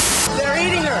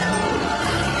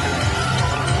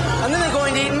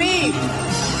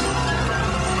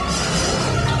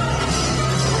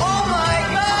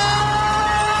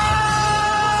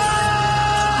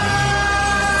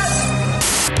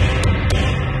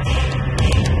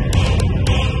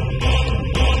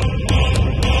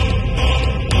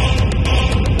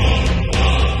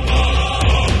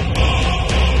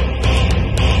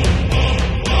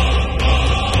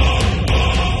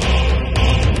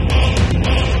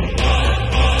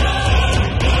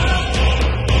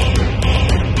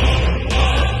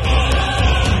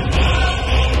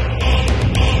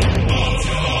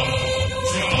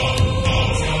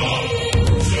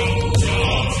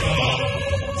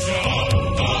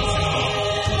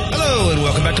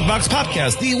Welcome back to Vox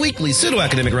Popcast, the weekly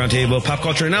pseudo-academic roundtable of pop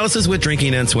culture analysis with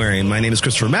drinking and swearing. My name is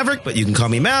Christopher Maverick, but you can call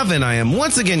me Mav, and I am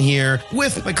once again here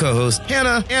with my co-hosts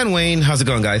Hannah and Wayne. How's it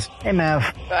going, guys? Hey, Mav.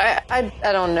 I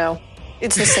don't know.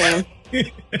 It's the same.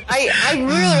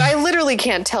 I literally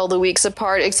can't tell the weeks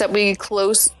apart, except we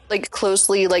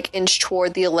closely inch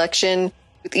toward the election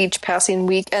with each passing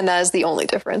week, and that is the only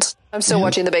difference. I'm still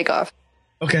watching the Bake Off.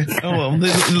 Okay. Oh, well,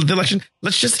 the election,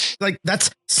 let's just, that's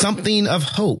something of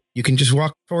hope. You can just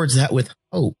walk towards that with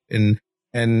hope. And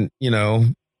you know.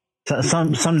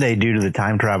 Someday, due to the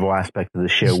time travel aspect of the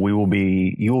show, you,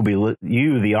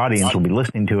 the audience, will be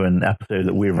listening to an episode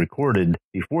that we have recorded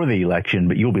before the election,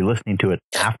 but you'll be listening to it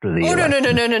after the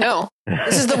election. No.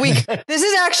 This is the week. This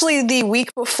is actually the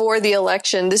week before the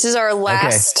election. This is our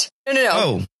last. Okay. No.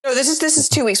 Oh. No, this is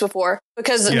 2 weeks before,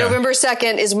 because November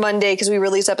 2nd is Monday, because we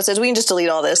release episodes. We can just delete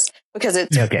all this because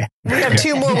it's okay. We have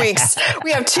 2 more weeks.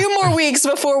 We have 2 more weeks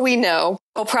before we know.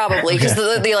 Well, probably, because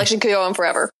the election could go on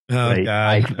forever. Oh, right. God.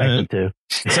 I expect it to.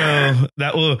 So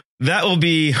that will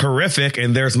be horrific.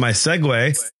 And there's my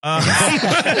segue. That's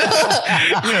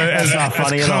not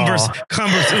funny at all.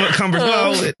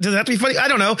 Well, does that have to be funny? I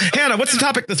don't know. Hannah, what's the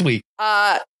topic this week?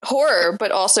 Horror,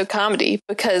 but also comedy,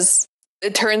 because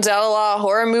it turns out a lot of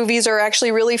horror movies are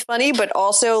actually really funny, but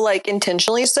also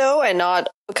intentionally so, and not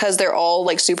because they're all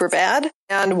super bad.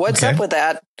 And what's up with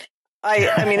that?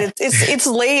 I mean, it's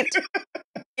late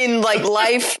in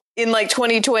life in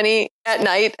 2020 at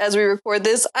night as we record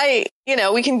this.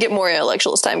 We can get more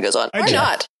intellectual as time goes on. Why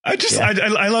not? I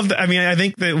love that. I mean, I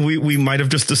think that we might have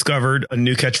just discovered a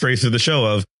new catchphrase of the show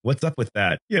of what's up with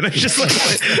that. It's just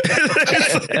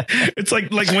it's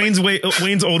like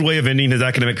Wayne's old way of ending his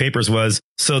academic papers was,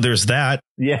 so there's that.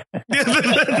 Yeah.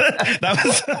 That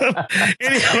was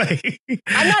anyway.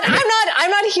 I'm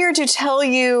not here to tell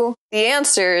you the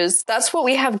answers. That's what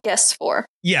we have guests for.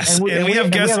 Yes, and we have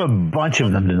guests. We have a bunch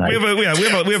of them tonight.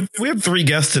 We have 3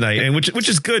 guests tonight, and which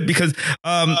is good because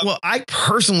I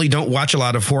personally don't watch a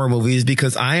lot of horror movies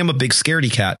because I am a big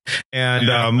scaredy cat, and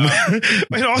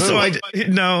and also I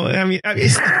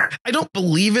don't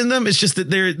believe in them. It's just that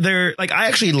they're I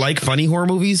actually like funny horror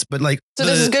movies, but so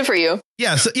this is good for you.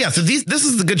 Yeah, so this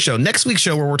is the good show. Next week's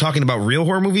show where we're talking about real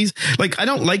horror movies. I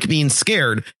don't like being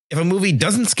scared. If a movie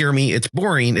doesn't scare me, it's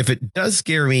boring. If it does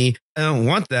scare me, I don't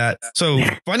want that. So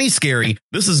funny, scary.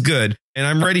 This is good. And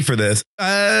I'm ready for this.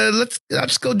 I'll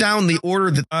just go down the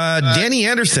order. Danny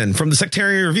Anderson from the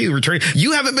Sectarian Review.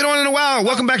 You haven't been on in a while.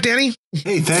 Welcome back, Danny.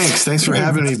 Hey, thanks. Thanks for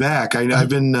having me back. I've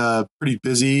been pretty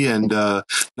busy and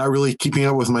not really keeping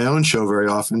up with my own show very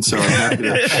often. So I'm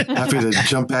happy to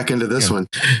jump back into this one.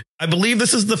 I believe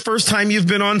this is the first time you've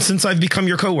been on since I've become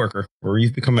your coworker, or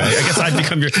you've become. I guess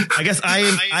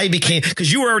I became,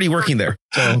 because you were already working there.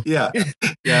 So yeah.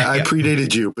 I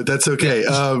predated you, but that's okay.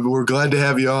 We're glad to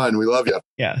have you on. We love you.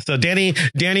 Yeah. So Danny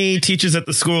teaches at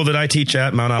the school that I teach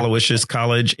at, Mount Aloysius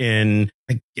College in,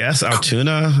 I guess,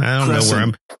 Altoona. I don't know where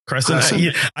I'm.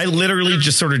 Crescent. I literally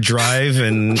just sort of drive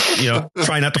and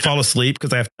try not to fall asleep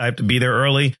because I have to be there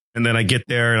early, and then I get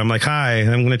there and I'm like, "Hi,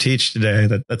 I'm going to teach today."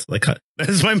 That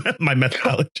is my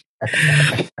methodology.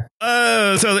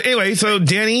 So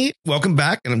Danny, welcome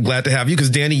back, and I'm glad to have you because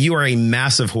Danny, you are a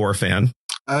massive horror fan.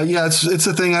 It's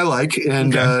a thing I like,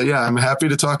 and I'm happy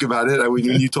to talk about it. When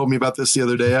you told me about this the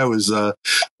other day, I was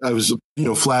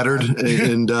flattered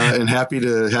and happy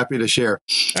to share.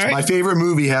 Right. My favorite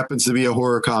movie happens to be a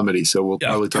horror comedy, so we'll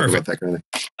probably talk about that kind of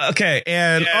thing. Okay,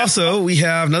 and also we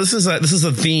have this is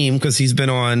a theme because he's been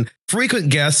on frequent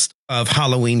guest of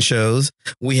Halloween shows.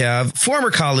 We have former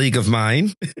colleague of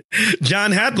mine,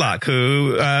 John Hadlock,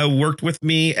 who worked with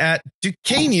me at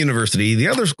Duquesne University, the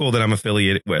other school that I'm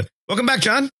affiliated with. Welcome back,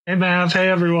 John. Hey, Mav. Hey,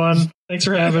 everyone. Thanks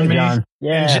for having me. John.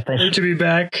 Yeah, great to be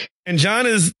back. And John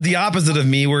is the opposite of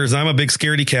me, whereas I'm a big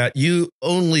scaredy cat. You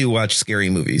only watch scary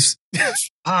movies.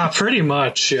 Pretty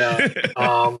much, yeah.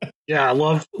 I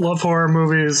love horror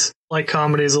movies. Like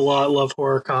comedies a lot. Love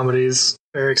horror comedies.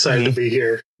 Very excited to be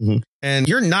here. Mm-hmm. And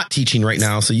you're not teaching right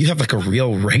now, so you have a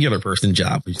real regular person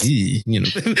job. Yeah,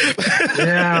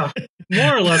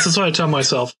 more or less. That's what I tell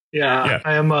myself. Yeah.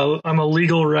 I'm a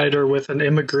legal writer with an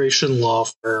immigration law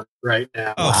firm right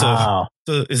now. Oh, wow.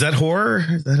 So is that horror?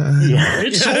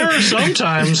 It's horror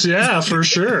sometimes. Yeah, for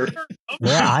sure.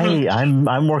 Yeah,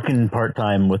 I'm working part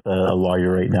time with a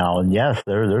lawyer right now, and yes,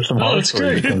 there's some horror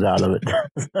story that comes out of it.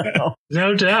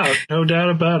 No doubt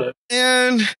about it.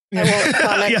 And I won't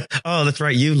comment. Oh, that's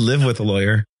right. You live with a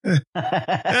lawyer.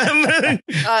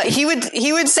 He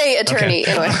would say attorney.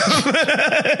 Okay.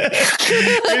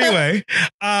 Anyway,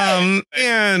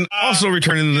 and also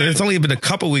returning. It's only been a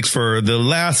couple weeks for the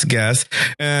last guest,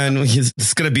 and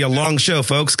it's going to be a long show,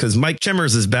 folks, because Mike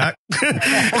Chemers is back.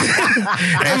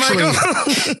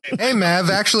 Hey, Mav.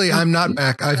 Actually, I'm not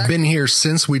back. I've been here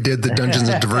since we did the Dungeons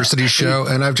and Diversity show,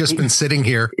 and I've just been sitting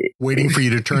here waiting for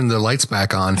you to turn the lights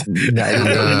back on. He's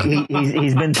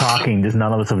been talking, just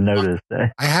none of us have noticed.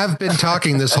 I have been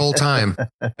talking this whole time.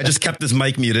 I just kept this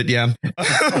mic muted. Yeah.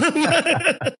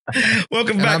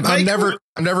 Welcome back. I'm never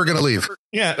going to leave.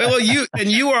 Yeah. Well, you're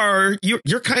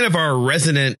kind of our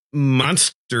resident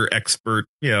monster expert.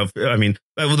 Yeah. I mean,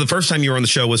 the first time you were on the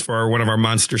show was for one of our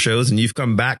monster shows, and you've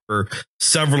come back for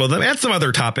several of them and some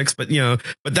other topics, but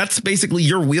that's basically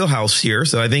your wheelhouse here.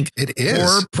 So I think it is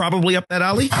horror probably up that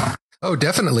alley. Oh,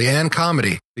 definitely. And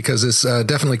comedy, because this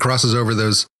definitely crosses over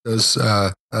those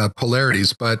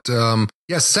polarities. But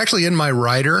yes, it's actually in my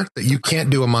rider that you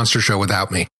can't do a monster show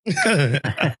without me. Why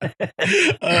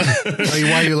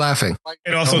are you laughing?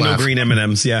 And also no green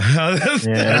M&Ms. Yeah.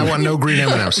 And I want no green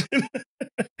M&Ms.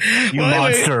 You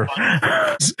monster.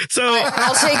 So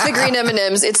I'll take the green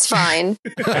M&Ms. It's fine.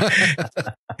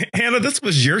 Hannah, this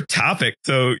was your topic.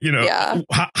 So,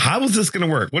 how is this going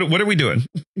to work? What are we doing?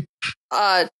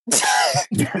 Way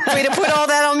to put all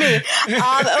that on me.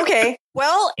 Okay.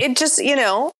 Well, it just,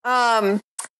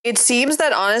 it seems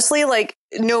that honestly, like,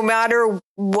 no matter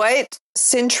what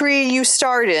century you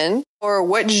start in or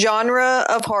what genre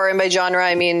of horror, and by genre,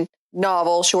 I mean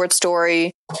novel, short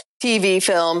story, TV,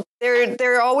 film,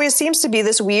 there always seems to be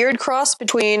this weird cross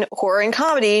between horror and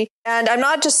comedy. And I'm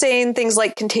not just saying things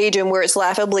like Contagion, where it's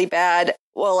laughably bad.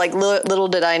 Well, like little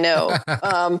did I know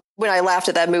when I laughed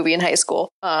at that movie in high school.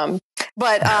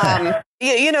 But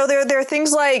there are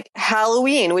things like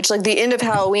Halloween, which, like, the end of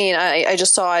Halloween, I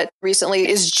just saw it recently,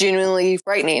 is genuinely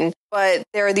frightening. But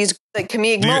there are these like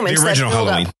comedic moments. The original that build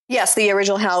Halloween. up. Yes, the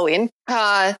original Halloween.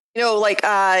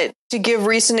 To give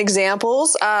recent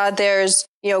examples, there's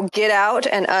Get Out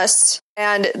and Us,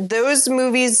 and those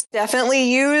movies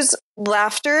definitely use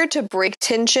laughter to break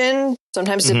tension,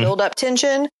 sometimes to build up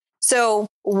tension. So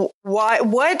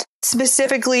what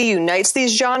specifically unites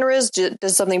these genres?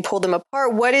 Does something pull them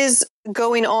apart? What is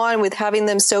going on with having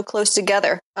them so close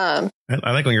together? I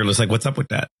like when you're just like, what's up with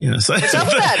that? What's up with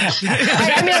that?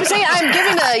 I mean, I'm saying I'm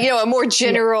giving a more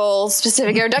general,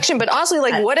 specific introduction, but honestly,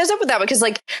 like, what is up with that? Because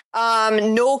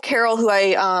Noel Carroll, who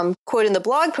I quote in the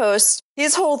blog post,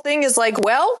 his whole thing is like,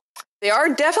 well, they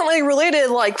are definitely related,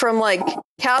 like from like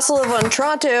Castle of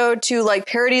Otranto to like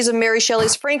parodies of Mary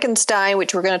Shelley's Frankenstein,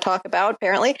 which we're going to talk about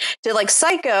apparently, to like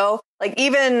Psycho. Like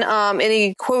even and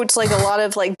he quotes like a lot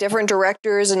of like different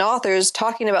directors and authors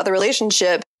talking about the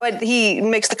relationship. But he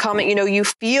makes the comment, you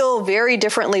feel very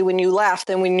differently when you laugh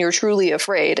than when you're truly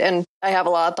afraid. And I have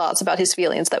a lot of thoughts about his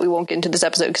feelings that we won't get into this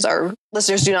episode because our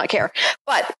listeners do not care.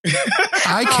 But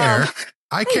I care.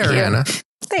 I care, Hannah.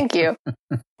 Thank you.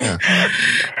 Yeah.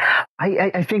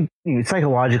 I think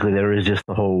psychologically there is just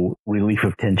the whole relief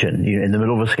of tension. In the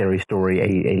middle of a scary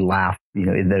story, a laugh.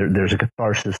 There's a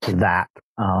catharsis to that.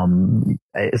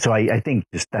 So I think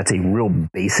just that's a real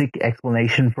basic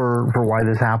explanation for why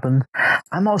this happens.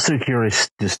 I'm also curious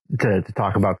just to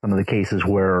talk about some of the cases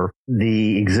where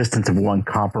the existence of one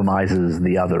compromises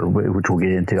the other, which we'll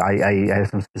get into. I have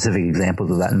some specific examples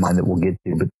of that in mind that we'll get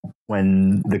to, but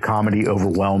when the comedy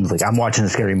overwhelms, like I'm watching a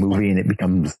scary movie and it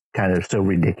becomes kind of so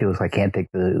ridiculous I can't take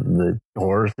the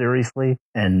horror seriously,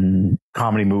 and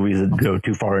comedy movies that go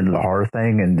too far into the horror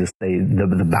thing and just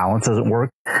the balance doesn't work.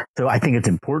 So I think it's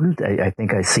important. I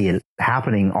think I see it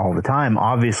happening all the time,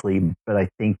 obviously, but I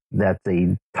think that's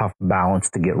a tough balance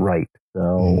to get right.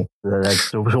 So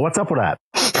what's up with that?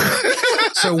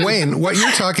 So Wayne, what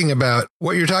you're talking about,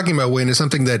 Wayne, is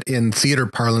something that in theater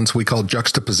parlance we call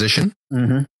juxtaposition,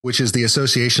 which is the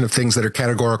association of things that are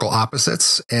categorical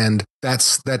opposites. And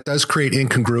that does create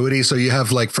incongruity. So you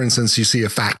have, like, for instance, you see a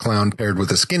fat clown paired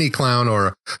with a skinny clown,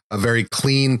 or a very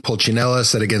clean Pulcinella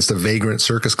set against a vagrant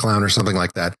circus clown or something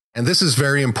like that. And this is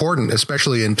very important,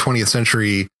 especially in 20th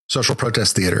century social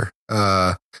protest theater.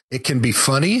 It can be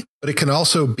funny, but it can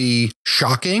also be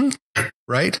shocking,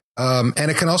 right? And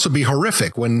it can also be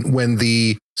horrific when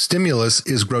the stimulus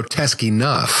is grotesque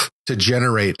enough to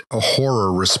generate a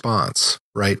horror response,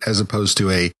 right? As opposed to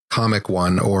a comic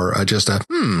one or just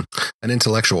an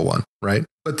intellectual one, right?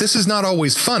 But this is not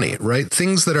always funny, right?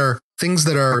 Things that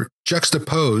are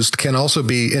juxtaposed can also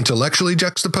be intellectually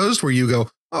juxtaposed, where you go,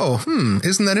 oh,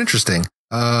 isn't that interesting?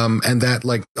 And that,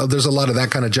 like, there's a lot of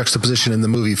that kind of juxtaposition in the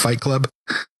movie Fight Club,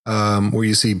 where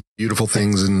you see beautiful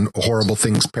things and horrible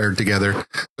things paired together.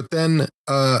 But then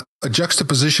a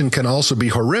juxtaposition can also be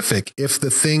horrific if the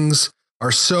things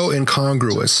are so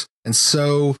incongruous and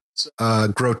so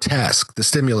grotesque. The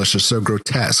stimulus is so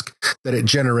grotesque that it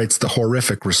generates the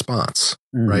horrific response,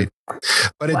 right?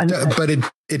 But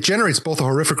it generates both a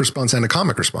horrific response and a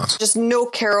comic response. Just No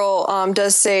Carroll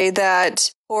does say that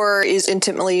horror is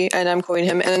intimately, and I'm quoting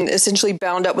him, and essentially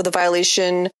bound up with the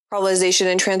violation, problematization,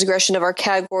 and transgression of our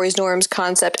categories, norms,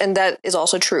 concept, and that is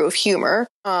also true of humor.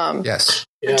 Yes.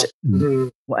 Yeah.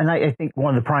 Well, and I think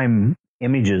one of the prime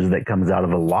images that comes out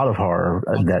of a lot of horror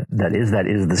that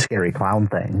is the scary clown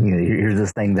thing. You know, here's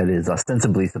this thing that is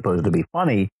ostensibly supposed to be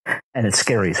funny, and it's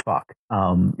scary as fuck.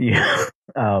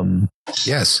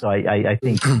 Yes. So I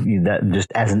think that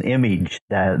just as an image,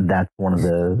 that's one of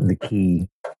the key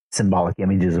symbolic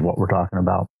images of what we're talking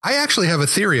about. I actually have a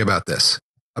theory about this.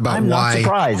 About I'm why. not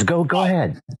surprised. Go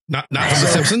ahead. Not from The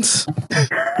Simpsons.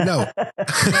 No,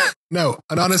 no,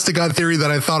 an honest to God theory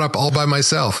that I thought up all by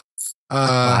myself.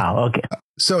 Wow. Okay.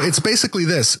 So it's basically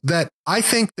this, that I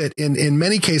think that in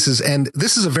many cases, and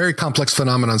this is a very complex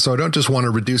phenomenon, so I don't just want to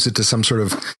reduce it to some sort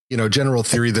of, general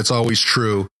theory that's always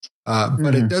true.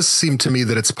 But it does seem to me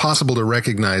that it's possible to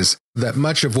recognize that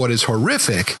much of what is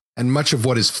horrific and much of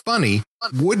what is funny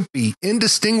would be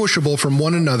indistinguishable from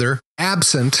one another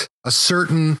absent a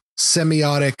certain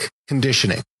semiotic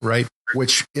conditioning, right?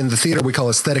 Which in the theater we call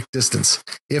aesthetic distance.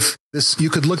 If this, you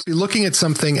could be looking at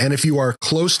something, and if you are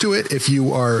close to it, if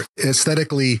you are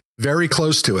aesthetically very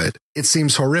close to it, it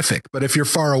seems horrific. But if you're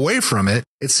far away from it,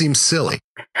 it seems silly.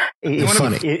 It's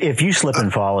funny. If you slip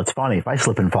and fall, it's funny. If I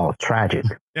slip and fall, it's tragic.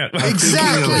 Yeah,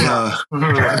 exactly.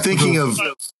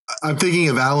 I'm thinking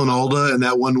of Alan Alda and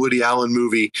that one Woody Allen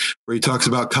movie where he talks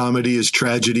about comedy is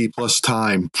tragedy plus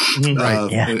time.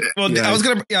 Right. Well, I was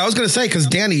gonna say, because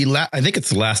Danny, I think it's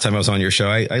the last time I was on your show.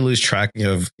 I lose track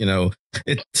of,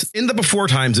 it's in the before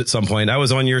times at some point. I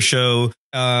was on your show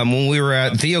when we were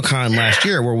at TheoCon last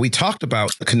year, where we talked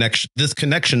about this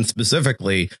connection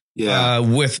specifically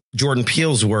with Jordan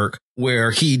Peele's work,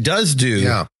 where he does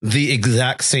do the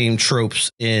exact same tropes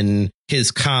in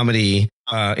his comedy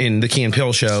in the Key and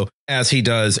Peele show as he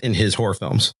does in his horror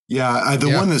films. Yeah,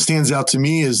 the one that stands out to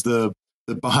me is the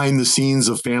behind the scenes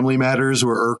of Family Matters,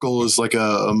 where Urkel is like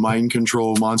a mind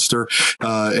control monster,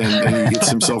 and he gets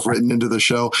himself written into the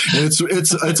show. And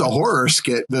it's a horror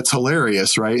skit that's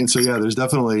hilarious, right? And so there's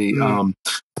definitely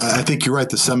I think you're right.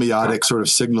 The semiotic sort of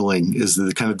signaling is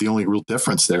the only real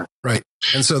difference there, right?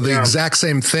 And so the exact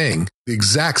same thing, the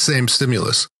exact same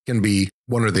stimulus can be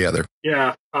one or the other.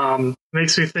 Yeah.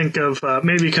 Makes me think of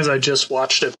maybe because I just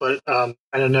watched it, but I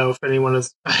don't know if anyone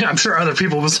is. I'm sure other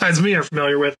people besides me are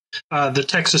familiar with the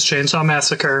Texas Chainsaw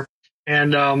Massacre.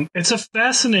 And it's a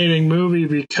fascinating movie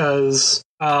because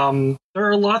there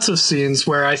are lots of scenes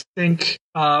where I think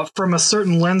from a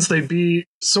certain lens they'd be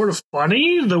sort of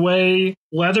funny. The way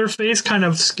Leatherface kind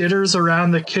of skitters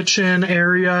around the kitchen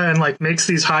area and like makes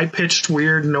these high-pitched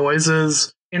weird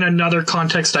noises. In another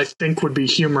context, I think would be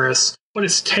humorous, but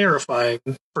it's terrifying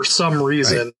for some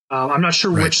reason. Right. I'm not sure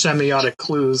which semiotic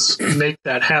clues make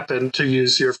that happen, to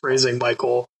use your phrasing,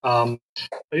 Michael.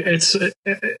 It's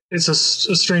a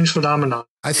strange phenomenon.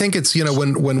 I think it's,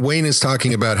 when Wayne is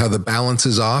talking about how the balance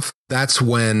is off, that's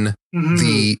when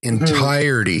the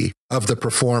entirety of the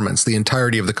performance, the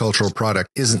entirety of the cultural product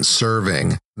isn't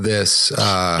serving this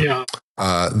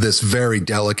this very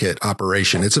delicate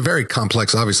operation. It's a very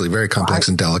complex, obviously very complex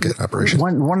and delicate operation.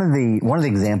 One of the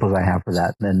examples I have for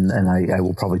that, and I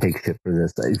will probably take shit for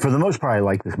this. For the most part, I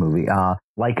like this movie.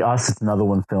 Like Us, it's another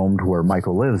one filmed where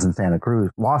Michael lives in Santa Cruz.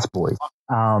 Lost Boys.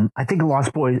 I think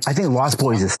Lost Boys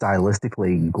is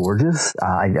stylistically gorgeous.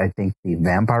 I think the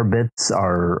vampire bits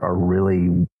are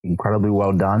really incredibly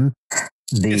well done.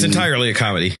 It's entirely a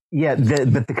comedy. Yeah,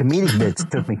 but the comedic bits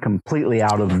took me completely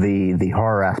out of the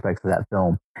horror aspects of that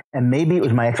film. And maybe it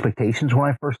was my expectations when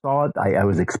I first saw it. I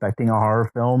was expecting a horror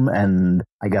film, and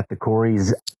I got the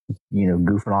Coreys,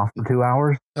 goofing off for 2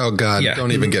 hours. Oh God! Yeah.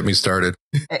 Don't even get me started.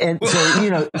 And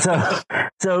so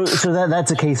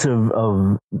that's a case of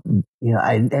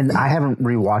I haven't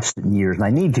rewatched it in years, and I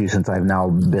need to, since I've now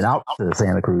been out to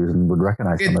Santa Cruz and would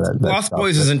recognize some of that. Lost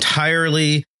Boys is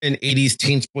entirely an 80s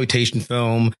teensploitation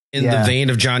film in the vein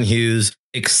of John Hughes,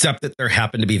 except that there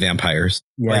happen to be vampires.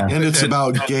 Yeah, and it's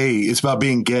about gay. It's about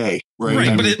being gay, right?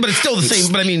 Right, but it's still the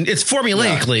same. But I mean, it's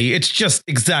formulaically, it's just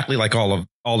exactly like all of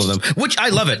them, which I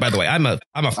love it. By the way, I'm a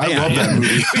fan. I love that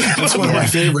movie. It's one of my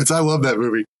favorites. I love that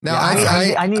movie. Now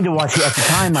I need to watch it. At the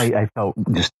time, I felt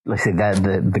just, let's say, that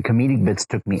the comedic bits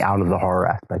took me out of the horror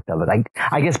aspect of it.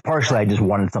 I guess partially I just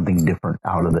wanted something different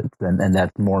out of it, and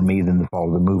that's more me than the fault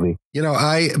of the movie.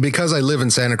 I because I live in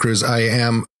Santa Cruz, I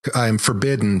am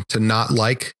forbidden to not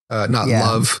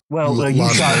love. Well,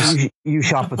 you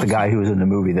shop with the guy who was in the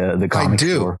movie, the comic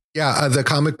store. Yeah, the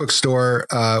comic book store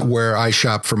where I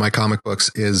shop for my comic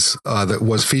books is that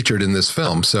was featured in this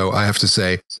film. So I have to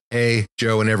say, hey,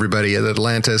 Joe and everybody at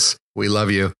Atlantis, we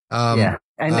love you.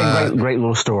 And great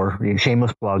little store.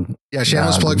 Shameless plug. Yeah,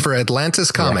 shameless plug for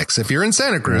Atlantis Comics. Yeah. If you're in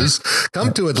Santa Cruz,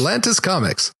 come to Atlantis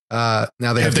Comics. Now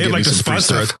they have to give you some free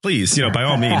stuff. Please, by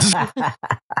all means.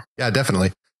 Yeah,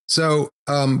 definitely. So,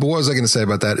 but what was I going to say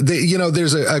about that?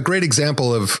 There's a great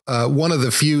example of one of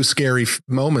the few scary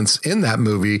moments in that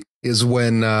movie is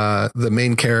when the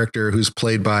main character, who's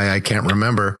played by I can't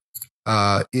remember,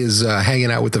 is hanging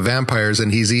out with the vampires,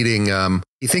 and he's eating.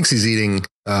 He thinks he's eating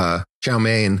chow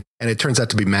mein, and it turns out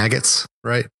to be maggots.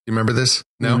 Right? You remember this?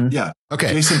 No. Mm-hmm. Yeah.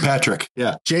 Okay. Jason Patrick.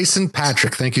 Yeah. Jason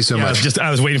Patrick. Thank you so much.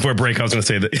 I was waiting for a break. I was going to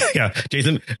say that. Yeah.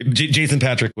 Jason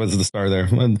Patrick was the star there.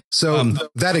 So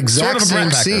that exact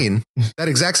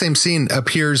same scene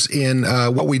appears in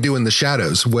What We Do in the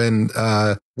Shadows when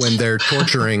they're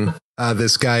torturing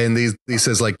this guy, and he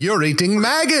says like, "You're eating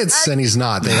maggots," and he's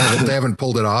not. They haven't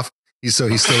pulled it off. He's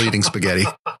still eating spaghetti.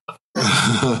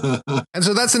 And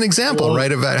so that's an example,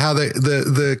 right, about how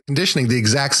the conditioning, the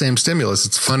exact same stimulus.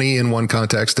 It's funny in one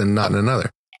context and not in another.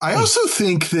 I also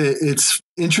think that it's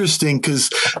interesting because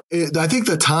I think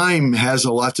the time has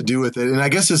a lot to do with it. And I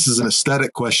guess this is an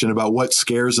aesthetic question about what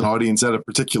scares an audience at a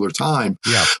particular time.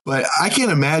 Yeah. But I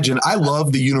can't imagine. I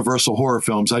love the Universal horror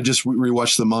films. I just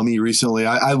rewatched The Mummy recently.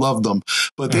 I love them,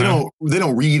 but they don't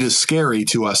read as scary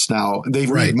to us now. They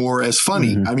read more as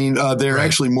funny. Mm-hmm. I mean, they're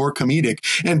actually more comedic.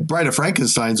 And Bride of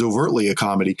Frankenstein's overtly a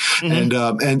comedy.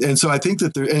 Mm-hmm. And so I think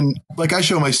that and like I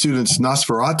show my students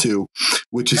Nosferatu,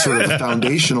 which is sort of a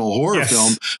foundational horror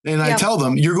film. And I tell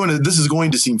them, this is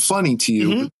going to seem funny to you.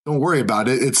 Mm-hmm. Don't worry about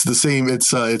it. It's the same.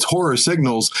 It's horror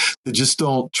signals that just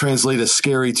don't translate as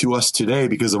scary to us today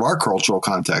because of our cultural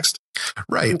context.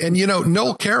 Right. And,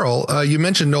 Noel Carroll, you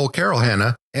mentioned Noel Carroll,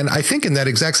 Hannah, and I think in that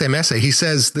exact same essay, he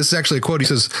says, this is actually a quote. He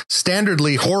says,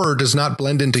 standardly, horror does not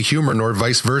blend into humor nor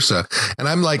vice versa. And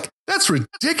I'm like, that's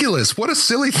ridiculous. What a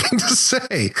silly thing to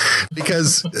say,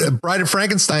 because Bride of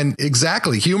Frankenstein,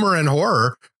 exactly. Humor and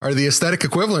horror are the aesthetic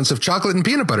equivalents of chocolate and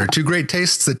peanut butter, two great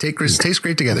tastes that taste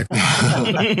great together.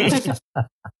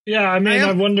 Yeah, I mean,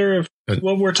 I wonder if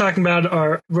what we're talking about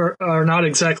are not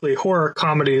exactly horror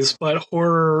comedies, but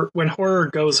when horror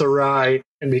goes awry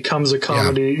and becomes a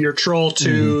comedy. Your Troll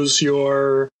 2s,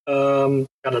 your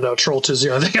I don't know, Troll 2's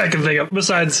the other thing I can think of.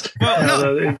 Besides,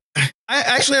 I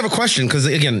actually have a question because,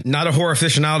 again, not a horror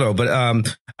aficionado, but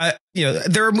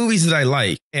there are movies that I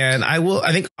like, and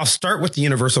I think I'll start with the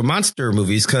Universal monster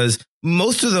movies because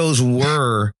most of those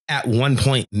were at one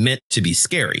point meant to be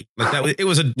scary. Like that, it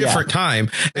was a different time,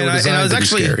 and I was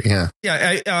actually scary,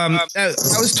 I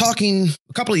was talking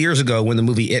a couple of years ago when the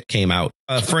movie It came out.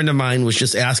 A friend of mine was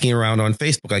just asking around on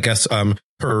Facebook. I guess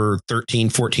her 13,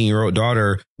 14-year-old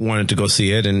daughter wanted to go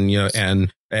see it, and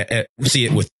see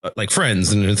it with like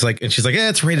friends, and it's like, and she's like, yeah,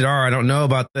 it's rated R. I don't know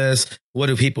about this. What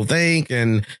do people think?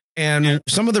 And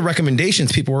some of the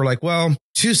recommendations, people were like, well,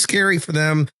 too scary for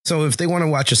them. So if they want to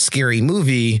watch a scary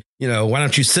movie, why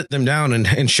don't you sit them down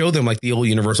and show them like the old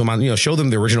Universal, show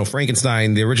them the original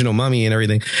Frankenstein, the original Mummy and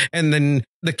everything. And then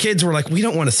the kids were like, we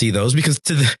don't want to see those because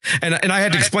and I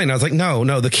had to explain. I was like,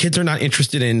 no, the kids are not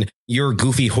interested in your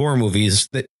goofy horror movies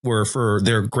that were for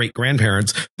their great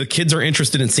grandparents. The kids are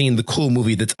interested in seeing the cool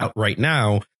movie that's out right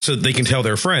now so they can tell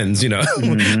their friends,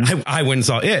 mm-hmm. I went and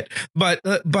saw it. But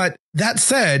that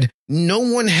said, no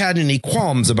one had any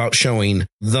qualms about showing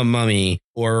The Mummy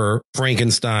or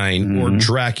Frankenstein or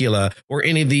Dracula or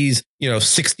any of these,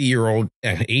 60-year-old,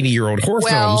 80-year-old horror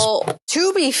films. Well,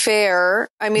 to be fair,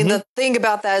 I mean, the thing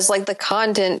about that is like the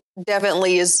content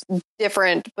definitely is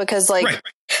different because I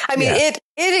mean, it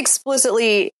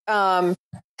explicitly has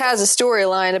a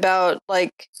storyline about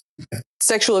like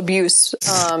sexual abuse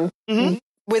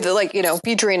with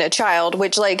featuring a child,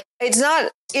 which that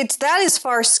is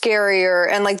far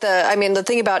scarier. And the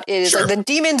thing about it is like the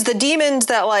demons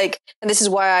that and this is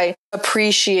why I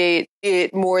appreciate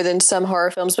it more than some horror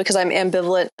films because I'm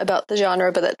ambivalent about the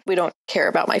genre, but that we don't care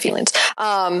about my feelings.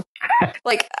 It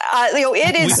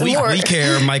is more. We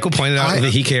care. Michael pointed out that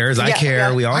he cares. I care.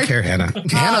 Yeah. We all care, Hannah.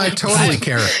 Hannah, I totally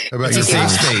care about your safe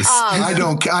space. I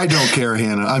don't care,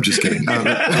 Hannah. I'm just kidding.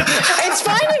 It's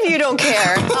fine if you don't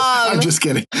care. I'm just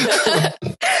kidding.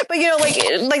 But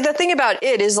the thing about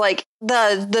it is like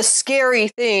the scary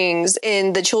things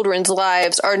in the children's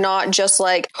lives are not just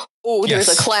like oh, there's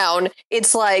a clown.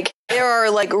 It's like there are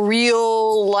like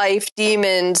real life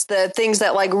demons, the things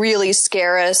that like really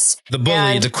scare us. The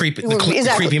bully, the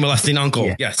creepy molesting uncle.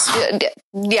 Yeah. Yes.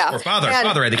 Yeah. Or father.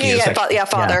 Father, I think he is. Father.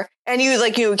 Yeah. And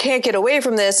you can't get away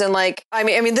from this. And like, I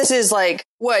mean, this is like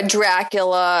what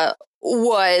Dracula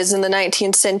was in the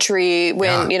 19th century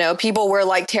when, people were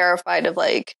like terrified of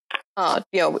like,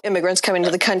 immigrants coming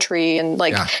to the country and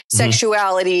like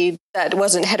sexuality that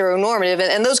wasn't heteronormative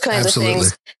and those kinds of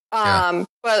things. But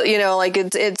like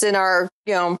it's in our,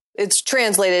 it's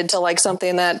translated to like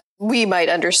something that we might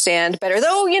understand better,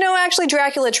 though, actually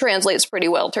Dracula translates pretty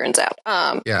well, turns out,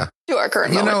 to our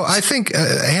current moment. I think,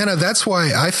 Hannah, that's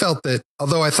why I felt that,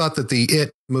 although I thought that the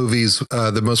It movies,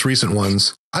 the most recent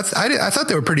ones, I thought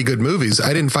they were pretty good movies.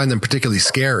 I didn't find them particularly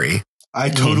scary. I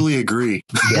totally agree.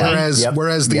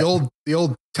 Whereas the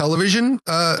old television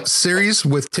series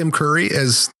with Tim Curry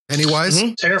as Pennywise,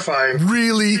 terrifying,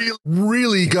 really,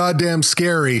 really goddamn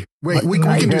scary. Wait, we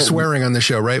can do swearing on the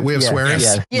show, right? We have swearing.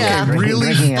 Yeah. Okay,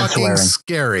 really fucking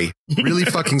scary. Really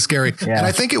fucking scary. And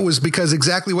I think it was because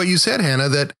exactly what you said, Hannah,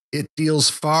 that it deals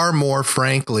far more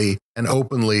frankly and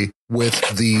openly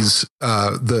with these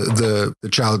the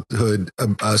childhood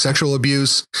sexual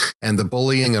abuse and the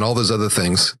bullying and all those other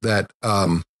things that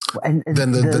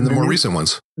than the more recent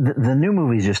ones. The new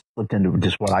movies just slipped into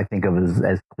just what I think of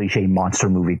as cliche monster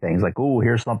movie things, like, oh,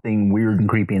 here's something weird and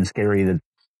creepy and scary that's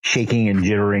shaking and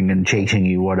jittering and chasing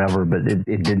you, whatever, but it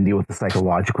didn't deal with the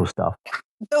psychological stuff.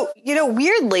 So,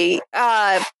 weirdly,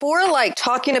 for like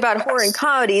talking about horror and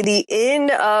comedy, the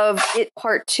end of It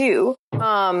Part 2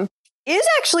 is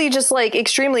actually just like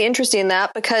extremely interesting,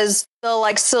 that because the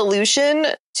like solution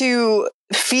to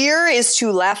fear is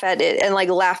to laugh at it and like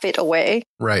laugh it away.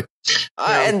 Right.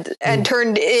 And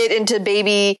turned it into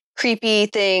baby creepy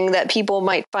thing that people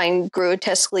might find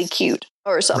grotesquely cute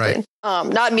or something. Right.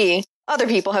 Not me. Other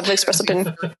people have expressed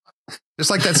opinion. Just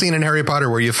like that scene in Harry Potter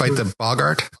where you fight the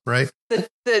Bogart, right?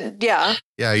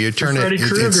 Yeah, you turn Freddy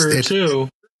Krueger too.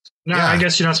 No, Yeah. I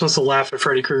guess you're not supposed to laugh at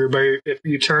Freddy Krueger, but if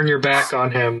you turn your back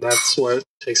on him, that's what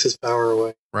takes his power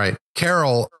away. Right.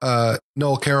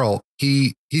 Noel Carroll,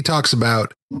 he talks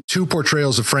about two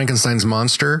portrayals of Frankenstein's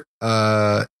monster,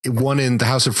 one in The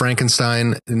House of Frankenstein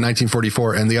in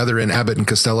 1944 and the other in Abbott and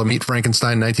Costello Meet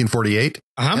Frankenstein 1948.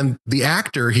 And the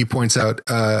actor, he points out,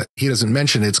 he doesn't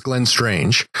mention it's Glenn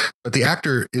Strange, but the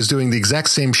actor is doing the exact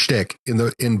same shtick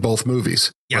in both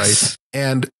movies. Yes. Right.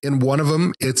 And in one of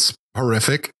them, it's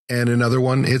horrific, and another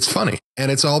one, it's funny.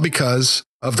 And it's all because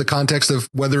of the context of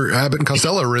whether Abbott and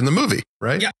Costello are in the movie,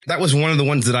 right? Yeah, that was one of the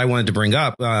ones that I wanted to bring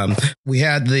up. We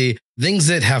had the things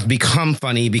that have become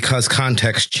funny because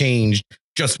context changed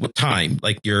just with time,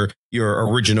 like your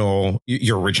original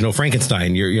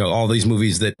Frankenstein, all these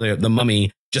movies that the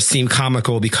Mummy just seem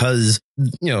comical because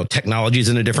technology is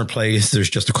in a different place. There's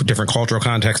just a different cultural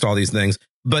context, all these things.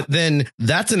 But then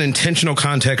that's an intentional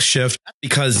context shift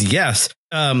because, yes,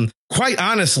 quite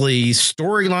honestly,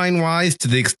 storyline wise, to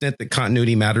the extent that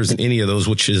continuity matters in any of those,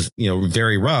 which is,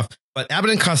 very rough. But Abbott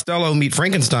and Costello Meet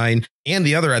Frankenstein and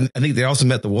the other, I think they also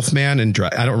met the Wolfman and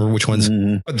I don't remember which ones,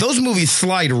 but those movies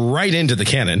slide right into the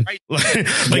canon.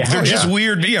 They're just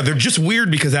weird. Yeah, they're just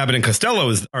weird because Abbott and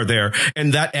Costello are there,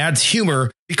 and that adds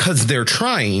humor because they're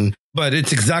trying. But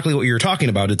it's exactly what you're talking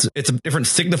about. It's a different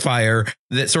signifier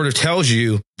that sort of tells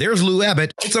you there's Lou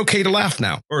Abbott. It's okay to laugh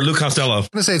now, or Lou Costello. I'm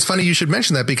going to say it's funny you should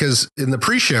mention that because in the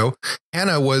pre-show,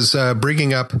 Hannah was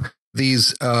bringing up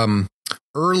these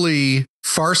early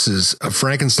farces of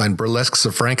Frankenstein, burlesques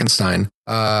of Frankenstein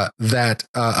that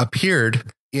appeared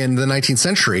in the 19th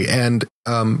century. And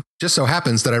just so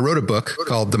happens that I wrote a book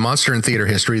called The Monster in Theater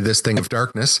History, This Thing of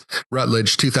Darkness,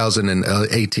 Routledge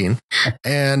 2018.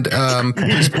 And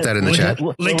please put that in the chat.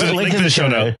 Link in the show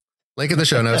notes. Link in the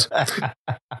show notes.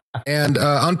 And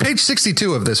on page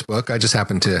 62 of this book, I just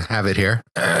happen to have it here.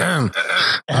 I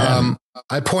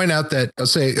point out that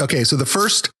so the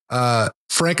first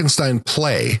Frankenstein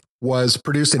play was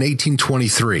produced in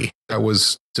 1823. That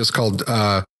was just called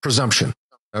Presumption.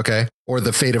 Okay. Or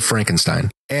The Fate of Frankenstein.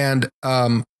 And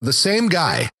the same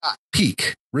guy,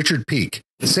 Richard Peake,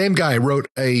 the same guy wrote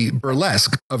a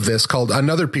burlesque of this called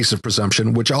Another Piece of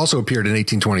Presumption, which also appeared in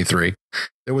 1823.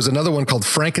 There was another one called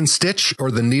Frankenstitch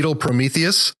or The Needle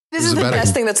Prometheus. This is the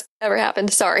best thing that's ever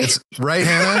happened. Sorry. Right,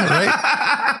 Hannah?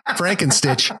 Right?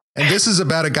 Frankenstitch. And this is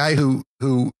about a guy who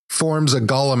forms a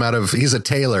golem he's a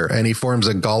tailor, and he forms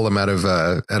a golem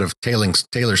out of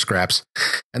tailor scraps.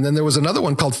 And then there was another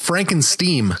one called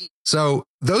Frankensteam. So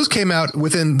those came out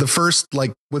within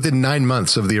 9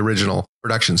 months of the original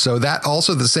production. So that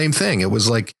also the same thing. It was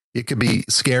like, it could be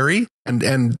scary.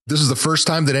 And this is the first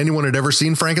time that anyone had ever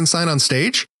seen Frankenstein on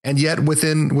stage. And yet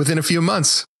within a few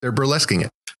months, they're burlesquing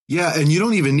it. Yeah, and you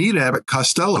don't even need Abbott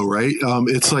Costello, right?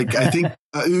 It's like, I think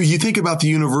you think about the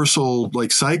Universal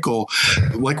like cycle,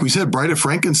 like we said, Bride of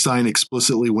Frankenstein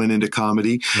explicitly went into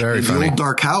comedy. Very funny. The Old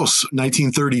Dark House,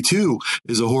 1932,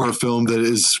 is a horror film that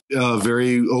is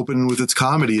very open with its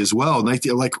comedy as well.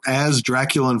 Like as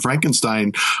Dracula and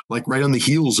Frankenstein, like right on the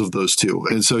heels of those two.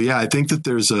 And so, yeah, I think that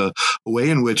there's a way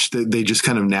in which they just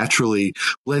kind of naturally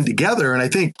blend together. And I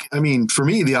think, I mean, for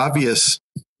me, the obvious,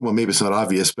 well, maybe it's not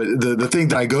obvious, but the thing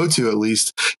that I go to at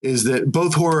least is that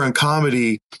both horror and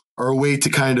comedy are a way to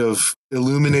kind of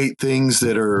illuminate things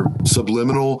that are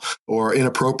subliminal or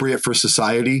inappropriate for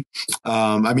society.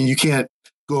 I mean, you can't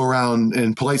go around,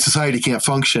 and polite society can't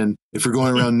function if you're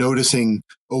going around noticing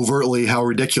overtly how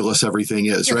ridiculous everything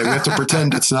is, right? We have to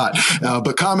pretend it's not.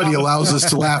 But comedy allows us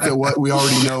to laugh at what we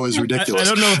already know is ridiculous. I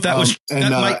don't know if that was,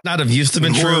 that might not have used to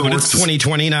been true, but it's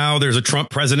 2020 now. There's a Trump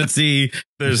presidency.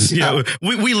 There's, you know,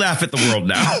 we laugh at the world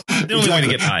now. The only way to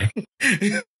get high.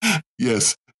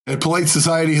 Yes. And polite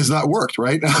society has not worked,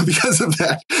 right? Because of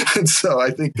that. And so I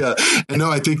think, I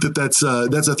think that that's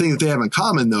a thing that they have in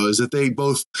common, though, is that they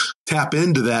both tap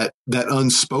into that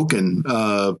unspoken,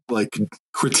 like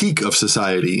critique of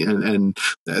society. And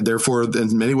therefore,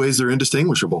 in many ways, they're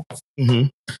indistinguishable. Mm-hmm.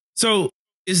 So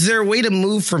is there a way to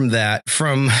move from that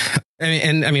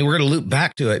I mean, we're going to loop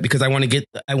back to it because I want to get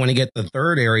the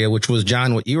third area, which was,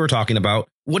 John, what you were talking about.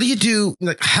 What do you do?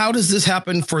 Like, how does this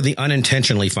happen for the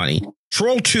unintentionally funny?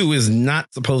 Troll 2 is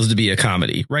not supposed to be a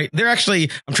comedy, right? They're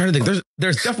actually, I'm trying to think,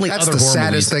 there's definitely That's other the horror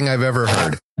saddest movies. thing I've ever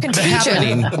heard. The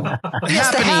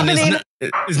Happening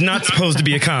is not supposed to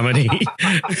be a comedy.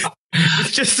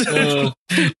 It's just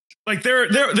like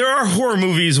there are horror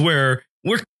movies where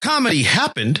comedy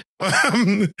happened.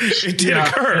 It did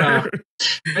occur.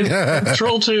 Yeah.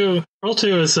 Troll 2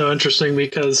 is so interesting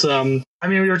because, I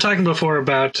mean, we were talking before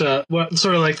about what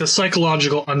sort of like the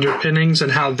psychological underpinnings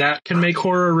and how that can make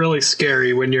horror really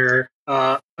scary when you're,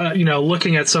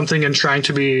 looking at something and trying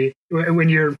to be, when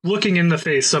you're looking in the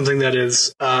face something that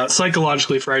is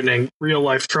psychologically frightening, real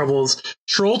life troubles.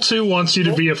 Troll 2 wants you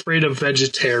to be afraid of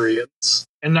vegetarians.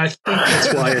 And I think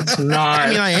that's why it's not. I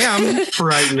mean, I am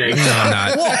frightening. No, I'm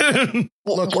not.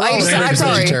 Look, we're all I'm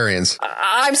sorry. vegetarians.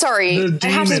 I'm sorry. The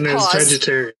demon is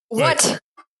vegetarian. What?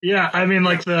 Yeah, I mean,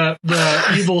 like the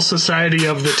evil society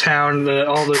of the town,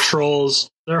 all the trolls.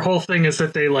 Their whole thing is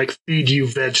that they like feed you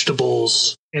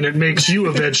vegetables, and it makes you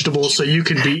a vegetable so you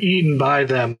can be eaten by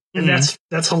them, and that's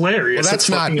hilarious. Well, that's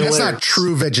not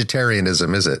true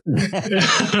vegetarianism, is it?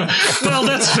 Well,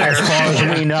 that's fair. As far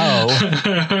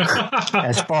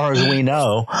as we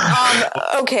know.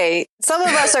 Okay, some of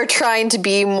us are trying to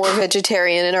be more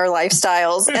vegetarian in our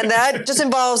lifestyles, and that just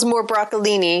involves more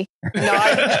broccolini,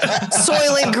 not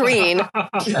soil and green.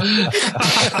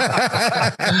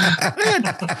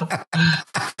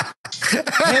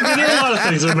 A lot of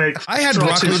things that make I had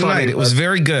broccoli tonight. It was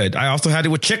very good. I also had it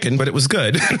with chicken, but it was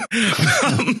good.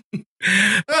 I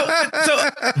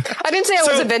didn't say I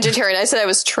was a vegetarian. I said I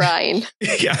was trying.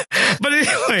 Yeah. But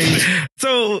anyway,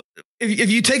 so if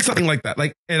you take something like that,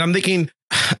 like, and I'm thinking,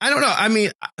 I don't know. I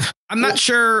mean, I'm not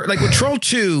sure. Like with Troll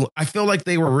 2, I feel like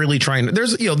they were really trying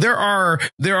to,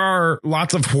 there are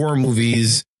lots of horror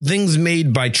movies, things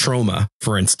made by Troma,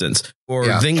 for instance,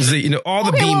 or things that, all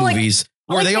the B movies.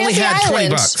 Where they only had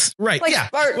 $20, right? Like,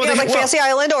 Fantasy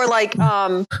Island, or like,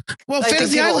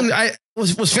 Fantasy Island.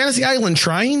 Was Fantasy Island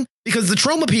trying? Because the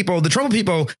Troma people,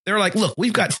 they're like, look,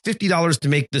 we've got $50 to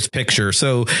make this picture,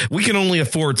 so we can only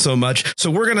afford so much.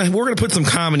 So we're gonna put some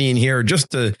comedy in here just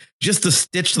to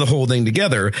stitch the whole thing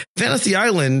together. Fantasy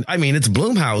Island, I mean, it's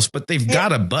Blumhouse, but they've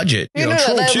got a budget. Troll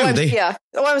 2,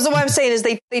 what I'm saying is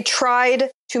they tried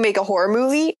to make a horror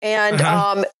movie,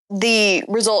 and the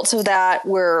results of that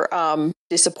were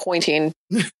disappointing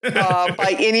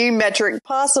by any metric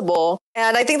possible.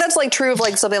 And I think that's like true of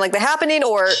like something like The Happening,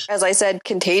 or as I said,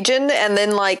 Contagion. And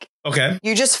then like,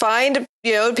 you just find,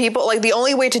 people like the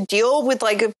only way to deal with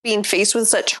like being faced with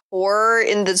such horror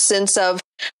in the sense of,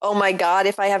 oh my God,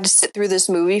 if I have to sit through this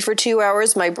movie for 2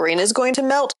 hours, my brain is going to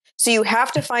melt. So you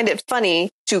have to find it funny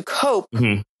to cope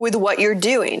with what you're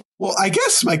doing. Well, I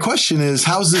guess my question is,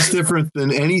 how's this different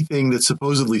than anything that's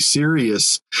supposedly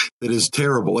serious that is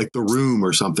terrible, like The Room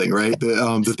or something, right?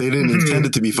 That they didn't intend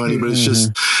it to be funny, but it's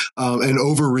just an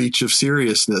overreach of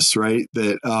seriousness, right?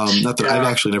 That not that I've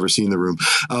actually never seen The Room,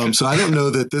 so I don't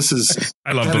know that this is.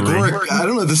 I love The Room. I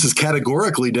don't know if this is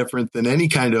categorically different than any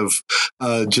kind of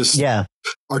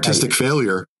artistic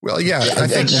failure. Well, yeah, I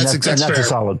think that's exactly a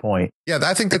solid point. Yeah,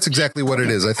 I think that's exactly what it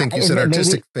is. I think you said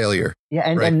artistic failure. Yeah,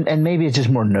 and maybe it's just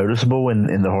more noticeable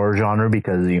in the horror genre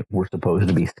because we're supposed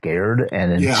to be scared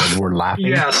and instead we're laughing.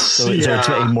 Yes, so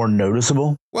it's more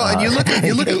noticeable. Well, and you look at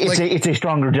it's a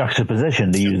stronger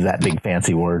juxtaposition, to use that big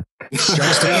fancy word.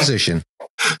 Juxtaposition.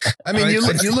 I mean, you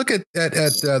look at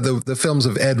the films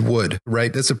of Ed Wood,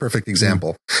 right? That's a perfect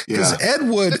example. Because Ed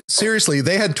Wood, seriously,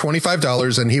 they had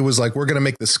 $25 and he was like, we're going to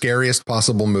make the scariest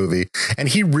possible movie. And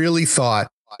he really thought,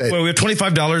 well, we have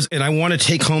 $25 and I want to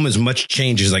take home as much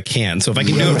change as I can. So if I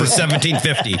can do it for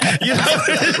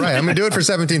 $17.50, right, I'm going to do it for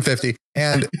 $17.50.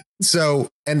 And so,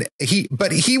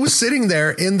 but he was sitting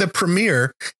there in the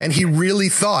premiere and he really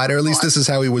thought, or at least this is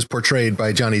how he was portrayed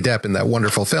by Johnny Depp in that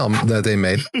wonderful film that they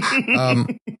made,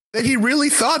 that he really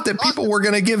thought that people were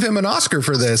going to give him an Oscar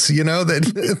for this,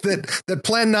 that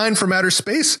Plan 9 from Outer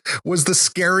Space was the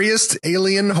scariest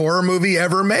alien horror movie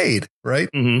ever made. Right.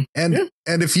 Mm-hmm.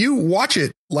 And if you watch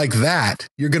it like that,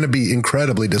 you're going to be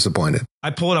incredibly disappointed. I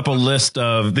pulled up a list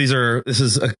of this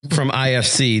is from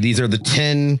IFC. These are the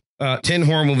 10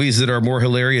 horror movies that are more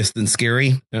hilarious than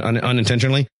scary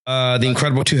unintentionally. The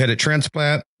Incredible Two-Headed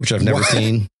Transplant, which I've never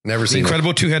seen. Never seen. The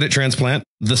Incredible Two-Headed Transplant.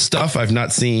 The Stuff, I've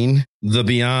not seen. The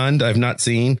Beyond, I've not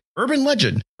seen. Urban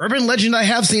Legend. I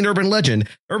have seen Urban Legend.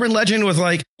 Urban Legend was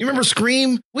like, you remember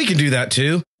Scream? We can do that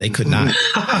too. They could not.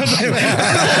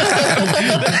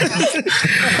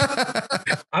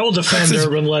 I will defend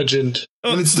Urban Legend.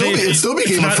 Oh, it still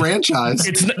became a franchise.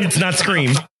 It's not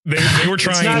Scream. They were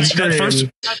trying at first,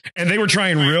 and they were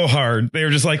trying real hard. They were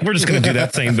just like, we're just going to do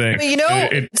that same thing.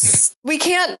 We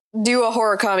can't do a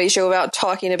horror comedy show without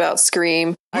talking about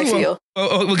Scream. I feel.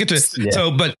 We'll get to it. Yeah. So,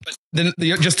 but then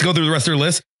just to go through the rest of their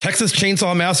list, Texas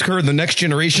Chainsaw Massacre, The Next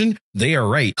Generation. They are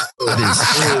right.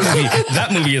 That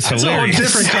movie is hilarious. It's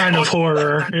a different kind of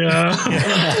horror. Yeah.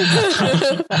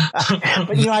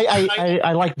 But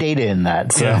I like Data in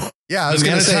that. So. Yeah, I was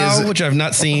going to say, which I've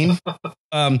not seen.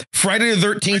 Friday the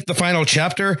 13th, the final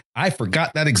chapter. I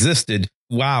forgot that existed.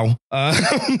 Wow.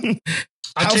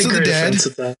 House of the Dead.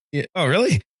 Yeah. Oh,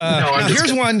 really? Now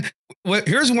here's one.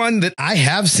 Here's one that I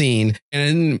have seen,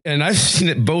 and I've seen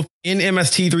it both in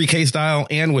MST3K style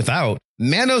and without.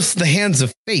 Manos: The Hands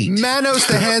of Fate. Manos: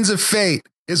 The Hands of Fate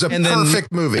is a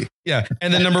perfect movie. Yeah,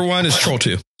 and then number 1 is Troll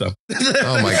 2. So,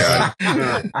 oh my god,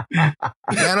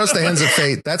 Manos: The Hands of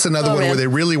Fate. That's another one where they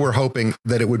really were hoping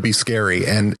that it would be scary,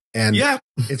 and yeah,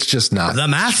 it's just not. The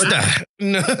Master.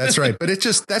 That's right, but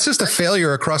that's just a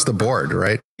failure across the board,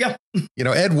 right? Yeah.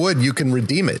 Ed Wood, you can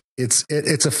redeem it. It's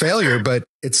a failure, but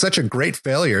it's such a great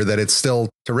failure that it's still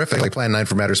terrific. Like Plan 9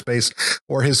 from Outer Space,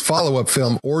 or his follow-up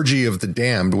film Orgy of the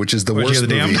Damned, which is the worst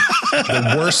movie.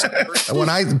 The worst.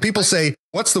 When people say,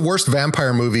 "What's the worst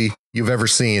vampire movie you've ever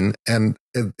seen?" and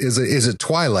is it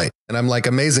Twilight? And I'm like,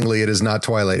 amazingly, it is not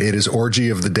Twilight. It is Orgy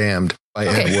of the Damned by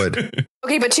Ed Wood.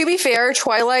 Okay, but to be fair,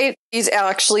 Twilight is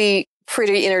actually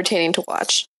pretty entertaining to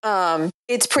watch.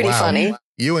 It's pretty funny.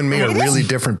 You and me are really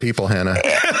different people, Hannah.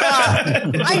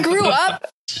 I grew up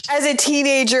as a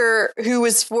teenager who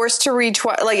was forced to read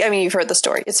Twilight. You've heard the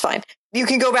story. It's fine. You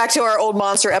can go back to our old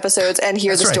monster episodes and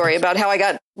hear the story about how I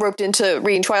got roped into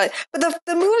reading Twilight. But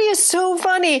the movie is so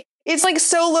funny. It's like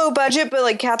so low budget, but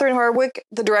like Catherine Hardwicke,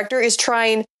 the director, is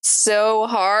trying so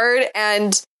hard,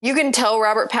 and you can tell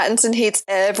Robert Pattinson hates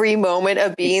every moment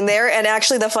of being there. And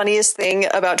actually, the funniest thing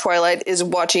about Twilight is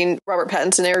watching Robert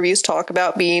Pattinson interviews talk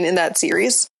about being in that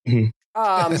series. Mm-hmm.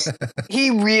 He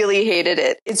really hated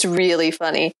it. It's really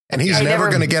funny. And he's never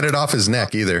going to get it off his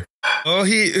neck either. Oh,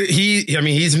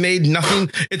 he's made nothing.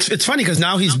 It's funny because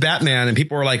now he's Batman and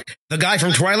people are like, the guy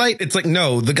from Twilight. It's like,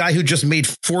 no, the guy who just made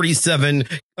 47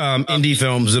 indie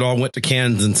films that all went to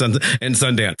Cannes and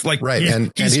Sundance. Like, right.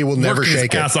 And he will never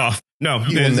shake his ass off. No,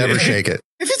 he will never shake it.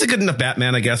 If he's a good enough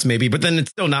Batman, I guess maybe, but then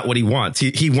it's still not what he wants.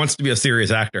 He wants to be a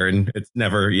serious actor, and it's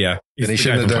never. Yeah, and he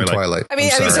shouldn't have done Twilight.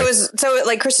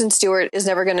 So Kristen Stewart is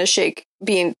never going to shake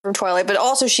being from Twilight, but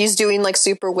also she's doing like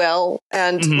super well,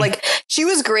 and like she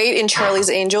was great in Charlie's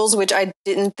Angels, which I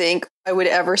didn't think I would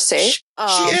ever say. She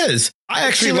is. I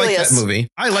actually like that movie.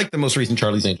 I like the most recent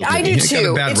Charlie's Angels movie. I do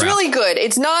too. It's really good.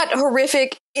 It's not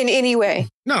horrific in any way.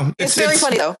 No, it's very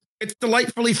funny though. It's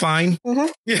delightfully fine.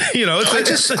 Mm-hmm.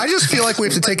 I just feel like we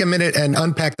have to take a minute and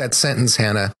unpack that sentence,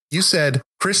 Hannah. You said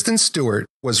Kristen Stewart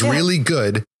was really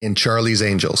good in Charlie's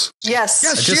Angels. Yes.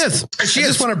 Yes, she is. I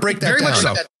just want to break that very down. much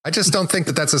so. I just don't think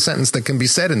that that's a sentence that can be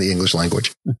said in the English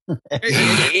language. You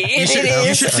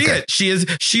should see it. She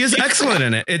is excellent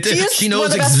in it. She knows one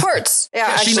of the best parts. Yeah,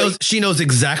 actually. She knows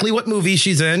exactly what movie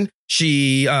she's in.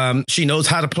 She knows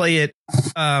how to play it.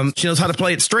 She knows how to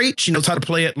play it straight. She knows how to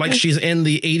play it like she's in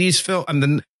the 80s film and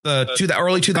then the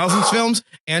early 2000s films,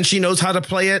 and she knows how to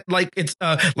play it like it's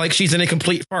like she's in a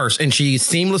complete farce, and she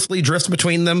seamlessly drifts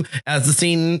between them as the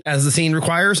scene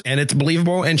requires, and it's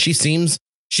believable, and she seems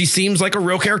like a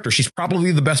real character. She's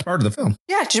probably the best part of the film.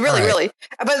 Yeah, she's really.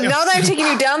 But now that I've taken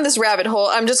you down this rabbit hole,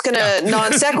 I'm just gonna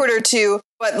non sequitur to,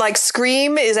 but like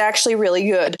Scream is actually really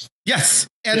good. Yes,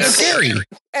 and scary.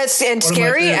 And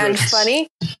scary and funny.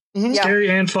 Mm-hmm. Yeah. Scary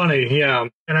and funny, yeah.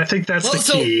 And I think that's the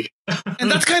key.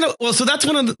 And that's kind of so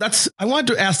that's I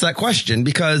wanted to ask that question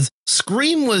because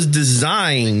Scream was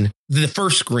designed, the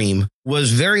first Scream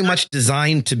was very much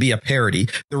designed to be a parody.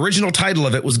 The original title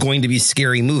of it was going to be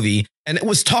Scary Movie, and it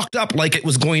was talked up like it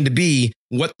was going to be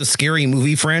what the Scary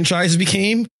Movie franchise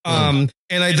became. And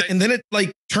then it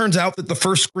like turns out that the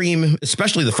first Scream,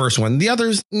 especially the first one, the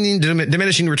others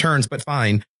diminishing returns, but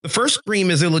fine. The first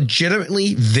Scream is a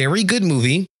legitimately very good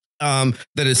movie.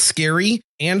 That is scary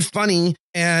and funny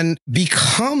and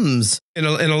becomes in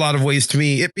a lot of ways to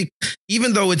me,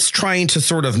 even though it's trying to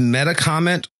sort of meta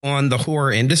comment on the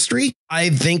horror industry, I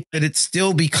think that it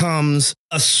still becomes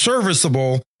a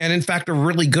serviceable and in fact a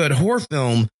really good horror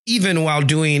film, even while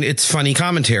doing its funny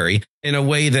commentary in a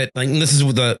way that, like, this is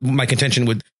my contention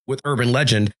with Urban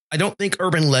Legend. I don't think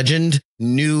Urban Legend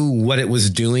knew what it was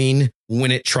doing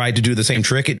when it tried to do the same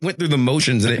trick. It went through the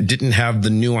motions and it didn't have the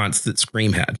nuance that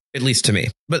Scream had, at least to me.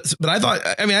 But I thought,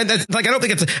 I mean, I don't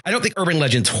think Urban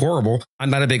Legend's horrible. I'm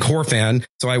not a big horror fan.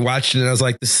 So I watched it and I was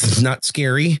like, this is not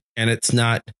scary and it's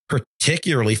not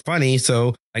particularly funny.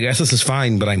 So I guess this is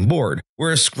fine, but I'm bored.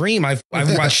 Whereas Scream, I've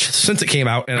watched since it came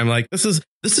out and I'm like, this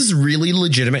is really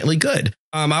legitimately good.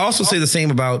 I also say the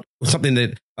same about something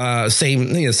that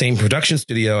same production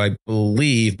studio, I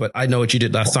believe, but I Know What You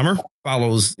Did Last Summer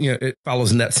it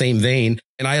follows in that same vein.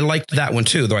 And I liked that one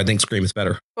too, though I think Scream is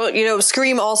better. Well,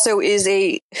 Scream also is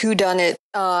a whodunit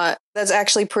that's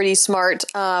actually pretty smart,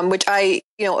 which I,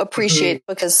 appreciate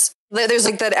because there's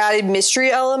like that added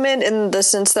mystery element in the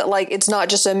sense that like it's not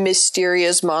just a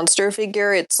mysterious monster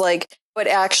figure. It's like but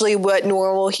actually what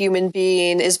normal human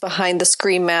being is behind the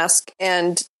Scream mask.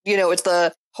 And, it's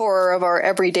the horror of our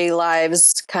everyday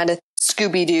lives kind of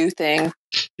Scooby-Doo thing.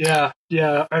 Yeah.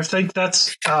 I think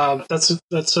that's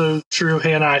so true,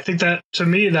 Hannah. I think that to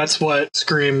me, that's what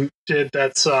Scream did.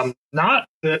 That's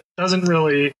that doesn't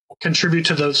really contribute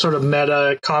to the sort of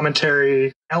meta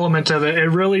commentary element of it. It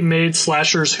really made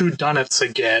slashers whodunits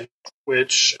again,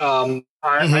 which I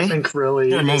think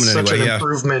really is such an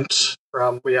improvement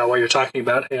from what you're talking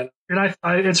about, Hannah. And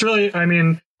it's really,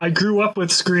 I grew up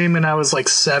with Scream and I was like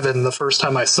 7 the first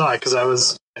time I saw it because I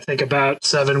was, I think, about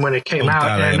 7 when it came out.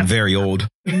 God, and I am very old.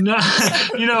 Few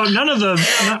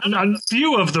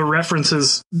of the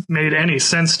references made any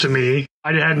sense to me.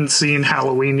 I hadn't seen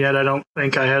Halloween yet. I don't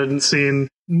think I hadn't seen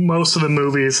most of the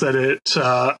movies that it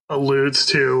alludes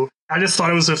to. I just thought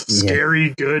it was a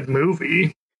scary, good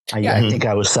movie. I think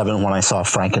I was 7 when I saw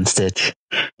Frankenstitch.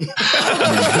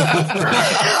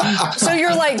 So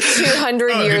you're like 200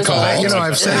 years old.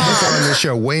 I've said it before on this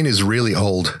show, Wayne is really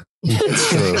old. It's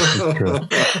true.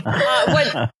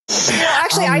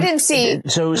 Actually, I didn't see.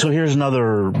 So here's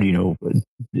another, no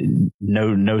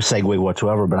segue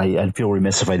whatsoever, but I feel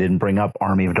remiss if I didn't bring up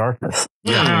Army of Darkness.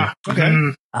 Yeah. Okay.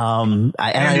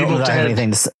 I don't know that I have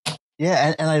anything to say.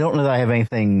 Yeah, and I don't know that I have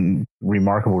anything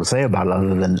remarkable to say about it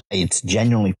other than it's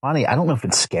genuinely funny. I don't know if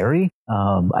it's scary.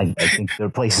 I think there are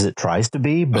places it tries to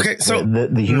be, but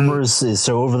the humor is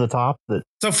so over the top that.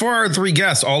 So for our 3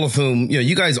 guests, all of whom,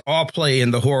 you guys all play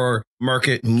in the horror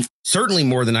market, certainly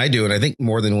more than I do, and I think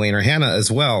more than Wayne or Hannah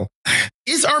as well.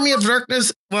 Is Army of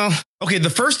Darkness? Well, okay, the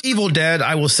first Evil Dead,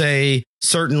 I will say,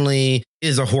 certainly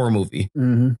is a horror movie.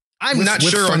 Mm-hmm. I'm not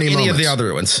sure on any of the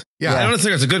other ones. Yeah, I don't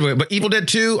think it's a good one. But Evil Dead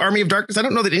 2, Army of Darkness, I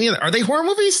don't know that any of them. Are they horror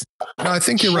movies? No, I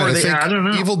think you're right. I don't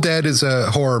know. Evil Dead is a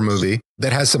horror movie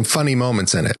that has some funny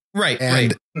moments in it. Right.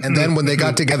 And then when they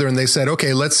got together and they said,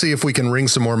 okay, let's see if we can wring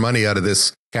some more money out of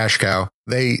this cash cow.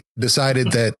 They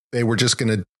decided that they were just going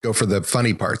to go for the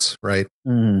funny parts, right?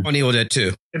 On Evil Dead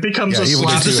 2. It becomes a Evil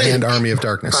Dead 2 slapstick and Army of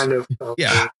Darkness. kind of.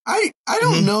 Yeah. I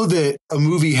don't know that a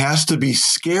movie has to be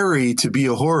scary to be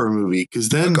a horror movie, because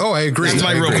then I agree. That's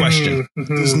my real question.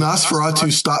 does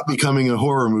Nosferatu stop becoming a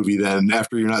horror movie then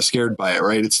after you're not scared by it,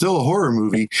 right? It's still a horror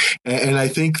movie. And I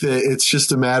think that it's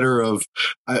just a matter of,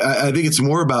 I think it's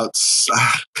more about,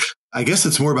 I guess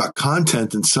it's more about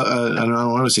content and I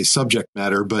don't want to say subject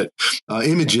matter, but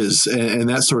images and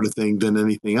that sort of thing than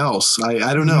anything else.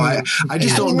 I don't know. I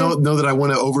just don't know that I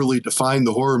want to overly define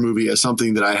the horror movie as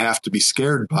something that I have to be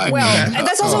scared by. Well, and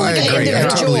that's also like an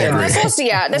individual.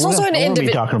 That's also an individual. We'll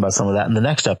be talking about some of that in the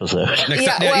next episode.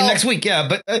 Next week, yeah.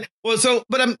 But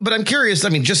I'm curious. I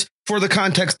mean, just for the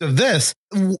context of this,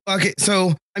 okay.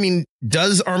 So, I mean,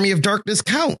 does Army of Darkness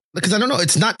count? Because I don't know.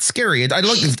 It's not scary. I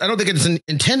don't think it's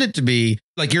intended to be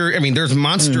like there's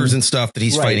monsters and stuff that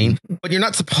he's fighting, but you're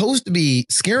not supposed to be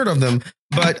scared of them.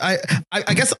 But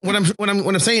I guess what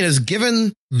I'm saying is,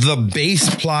 given the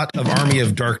base plot of Army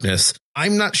of Darkness,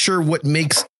 I'm not sure what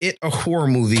makes it a horror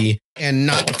movie and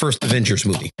not the first Avengers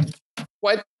movie.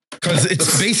 What? Because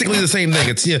it's basically the same thing.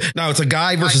 It's now it's a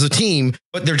guy versus a team,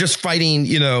 but they're just fighting,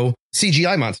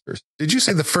 CGI monsters. Did you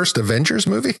say the first Avengers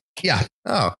movie? Yeah.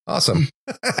 Oh, awesome.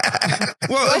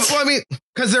 well, I mean,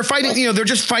 because they're fighting, they're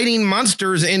just fighting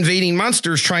monsters, invading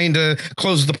monsters, trying to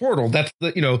close the portal. That's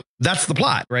the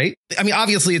plot, right? I mean,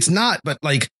 obviously it's not, but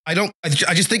like, I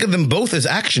just think of them both as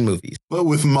action movies. But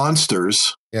with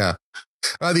monsters. Yeah.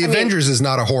 The Avengers is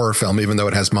not a horror film, even though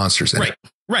it has monsters in it.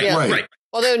 Right.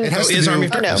 Well, then it has to do, Army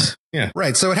of Darkness. Yeah.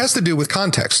 Right. So it has to do with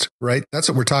context, right? That's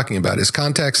what we're talking about is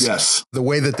context. Yes. The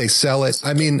way that they sell it.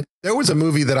 I mean, there was a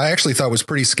movie that I actually thought was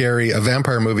pretty scary, a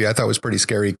vampire movie I thought was pretty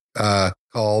scary,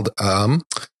 called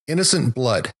Innocent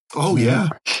Blood. Oh, yeah.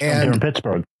 And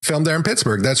Filmed there in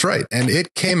Pittsburgh. That's right. And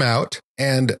it came out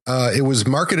and it was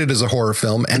marketed as a horror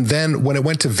film. And then when it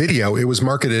went to video, it was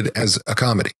marketed as a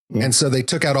comedy. Yeah. And so they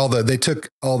took all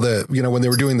the, when they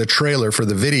were doing the trailer for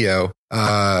the video,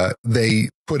 they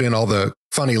put in all the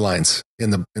funny lines in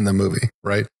the movie.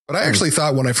 Right. But I actually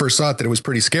thought when I first saw it that it was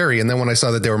pretty scary. And then when I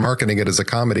saw that they were marketing it as a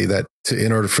comedy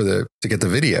in order to get the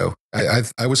video,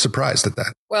 I was surprised at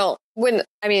that. Well,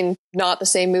 not the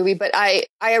same movie, but I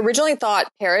originally thought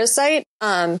Parasite,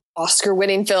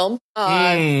 Oscar-winning film.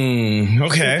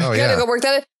 Okay. Oh, yeah. Go work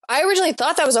that in. I originally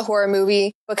thought that was a horror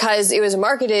movie because it was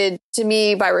marketed to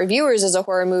me by reviewers as a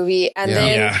horror movie. And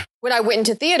then when I went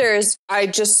into theaters, I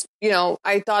just,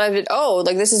 I thought of it,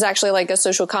 this is actually like a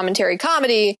social commentary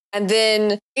comedy. And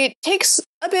then it takes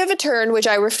a bit of a turn, which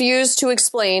I refuse to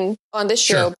explain on this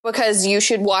show because you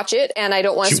should watch it. And I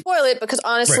don't want to spoil it because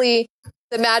honestly,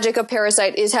 the magic of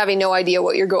Parasite is having no idea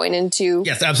what you're going into.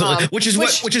 Yes, absolutely. Which is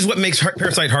what makes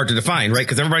Parasite hard to define, right?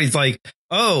 Because everybody's like,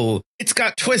 oh, it's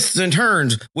got twists and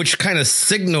turns, which kind of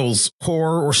signals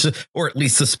horror or at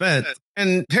least suspense.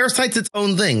 And Parasite's its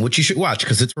own thing, which you should watch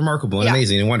because it's remarkable and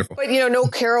amazing and wonderful. But, Noel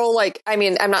Carroll,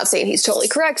 I'm not saying he's totally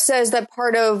correct, says that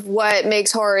part of what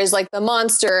makes horror is like the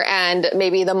monster, and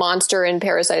maybe the monster in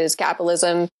Parasite is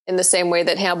capitalism in the same way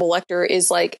that Hannibal Lecter is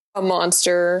like a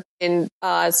monster in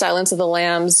Silence of the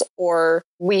Lambs, or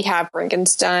we have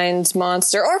Frankenstein's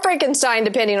monster, or Frankenstein,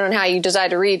 depending on how you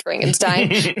decide to read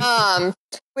Frankenstein.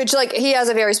 Which he has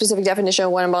a very specific definition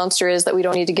of what a monster is that we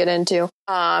don't need to get into.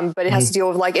 But it has to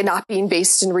deal with it not being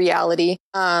based in reality.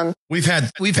 We've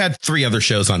had 3 other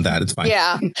shows on that. It's fine.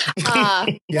 Yeah.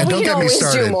 Don't get me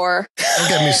started. Do more. Don't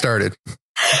get me started.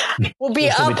 We'll be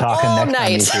up all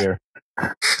night.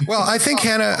 Well, I think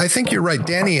Hannah, I think you're right.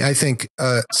 Danny, I think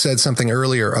said something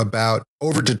earlier about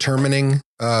over determining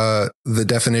the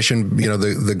definition,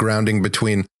 the grounding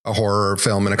between a horror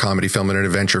film and a comedy film and an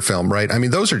adventure film, right? I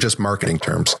mean, those are just marketing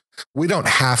terms. We don't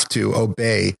have to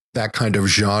obey that kind of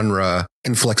genre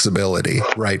inflexibility,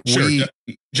 right? Sure.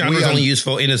 Genre is only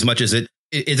useful in as much as it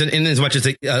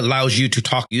allows you to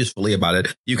talk usefully about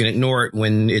it. You can ignore it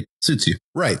when it suits you.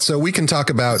 Right. So we can talk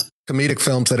about comedic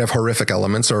films that have horrific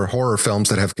elements or horror films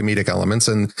that have comedic elements,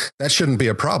 and that shouldn't be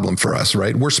a problem for us,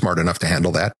 right? We're smart enough to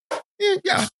handle that.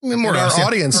 Yeah. Our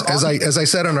audience, as I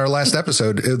said on our last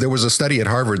episode, there was a study at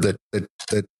Harvard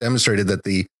that demonstrated that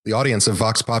the audience of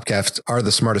Vox Popcast are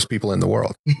the smartest people in the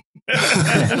world.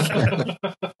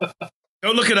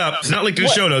 Don't look it up. It's not linked in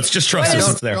the show notes. Just trust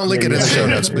us. It's there. Don't link it in the show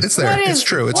notes, but it's there. It's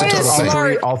true. It's a total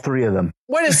thing. All three of them.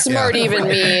 What does smart even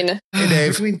mean? Hey,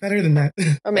 Dave. Doing better than that.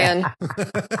 Oh, man.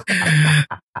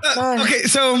 Okay,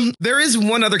 so there is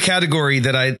one other category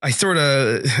that I sort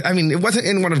of, it wasn't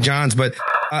in one of John's, but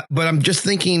I'm just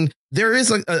thinking there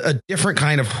is a different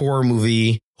kind of horror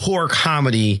movie, horror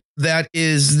comedy that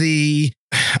is the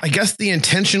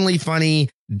intentionally funny,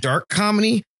 dark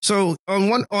comedy. So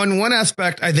on one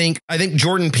aspect, I think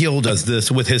Jordan Peele does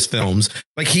this with his films.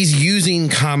 Like he's using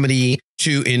comedy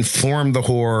to inform the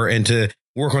horror and to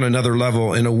work on another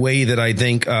level in a way that I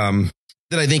think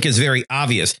is very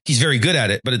obvious. He's very good at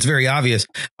it, but it's very obvious.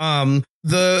 The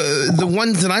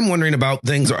ones that I'm wondering about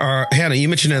things are, Hannah, you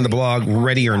mentioned in the blog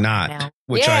Ready or Not,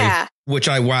 which I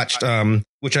watched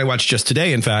just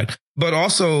today, in fact, but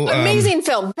also amazing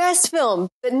film, best film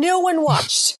that no one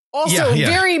watched. Also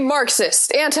very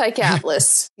Marxist,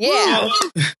 anti-capitalist. Yeah.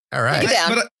 All right.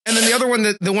 And then the other one,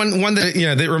 the one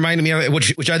that that reminded me of it,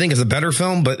 which I think is a better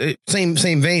film, but same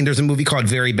vein. There's a movie called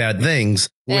Very Bad Things,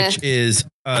 which is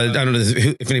I don't know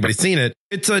if anybody's seen it.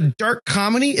 It's a dark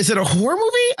comedy. Is it a horror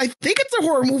movie? I think it's a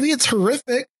horror movie. It's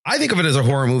horrific. I think of it as a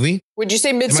horror movie. Would you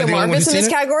say Midsommar fits in this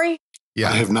category? Yeah,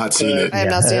 I have not seen it. I have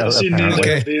not seen it. I've seen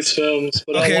neither of these films,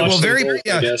 but I'll watch them both,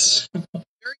 I guess.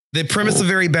 The premise of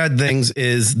Very Bad Things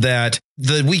is that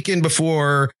the weekend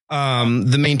before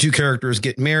the main two characters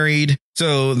get married,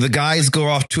 so the guys go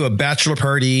off to a bachelor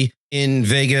party in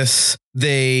Vegas.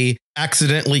 They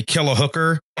accidentally kill a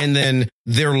hooker, and then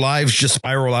their lives just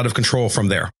spiral out of control from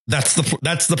there. That's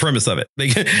the premise of it. They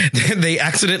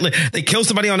kill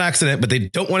somebody on accident, but they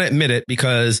don't want to admit it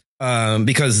because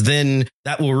then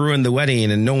that will ruin the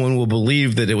wedding and no one will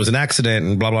believe that it was an accident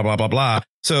and blah, blah, blah, blah, blah.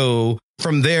 So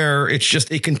from there, it's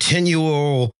just a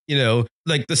continual,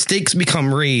 like the stakes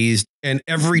become raised, and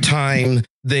every time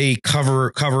they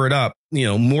cover it up,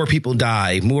 more people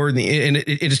die,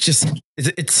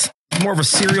 it's more of a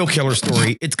serial killer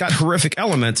story. It's got horrific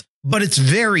elements, but it's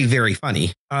very, very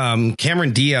funny.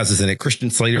 Cameron Diaz is in it. Christian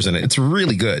Slater's in it. It's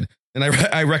really good. And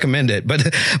I recommend it,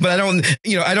 but I don't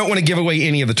want to give away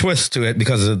any of the twists to it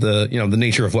because of the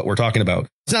nature of what we're talking about.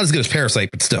 It's not as good as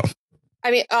Parasite, but still. I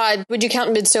mean, would you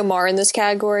count Midsommar in this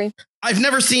category? I've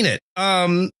never seen it.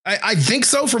 I think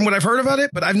so from what I've heard about it,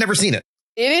 but I've never seen it.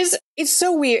 It's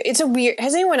so weird.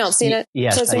 Has anyone else seen it?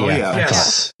 Yes.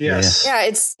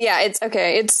 Yes. Yeah, it's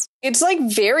okay. It's like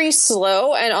very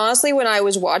slow. And honestly, when I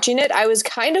was watching it, I was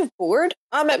kind of bored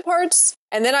at parts.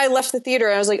 And then I left the theater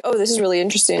and I was like, oh, this is really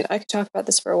interesting. I could talk about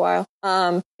this for a while.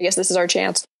 I guess this is our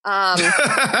chance.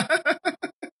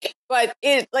 But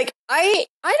it I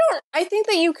think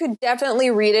that you could definitely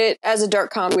read it as a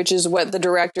dark comedy, which is what the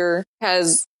director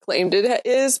has claimed it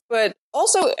is, but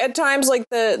also at times like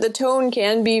the tone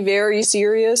can be very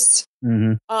serious.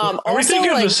 Mm-hmm. Are we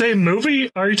thinking of the same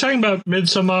movie? Are you talking about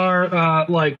Midsommar,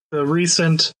 like the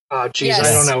recent? Yes.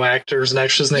 I don't know actors and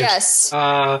actresses' names. Yes.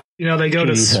 They go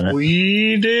to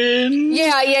Sweden.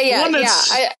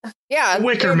 Yeah.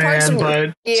 Wicker Man,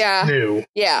 but new.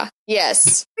 Yeah.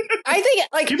 Yes. I think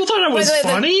people thought it was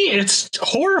funny. It's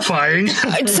horrifying.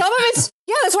 Some of it's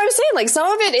that's what I'm saying. Like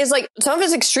some of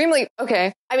it's extremely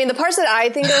okay. I mean, the parts that I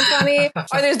think are funny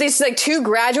are there's these like two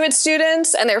graduate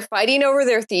students and they're fighting over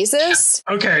their thesis.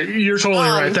 Okay, you're totally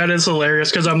right. That is hilarious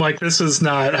because I'm like, this is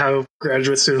not how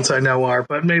graduate students I know are,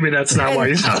 but maybe that's not why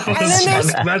you thought it was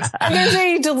funny. And there's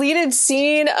a deleted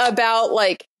scene about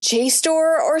like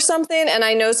JSTOR or something, and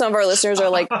I know some of our listeners are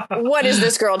like, what is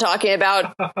this girl talking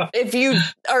about? If you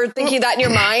are thinking that in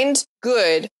your mind,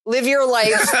 good. Live your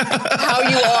life how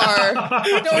you are.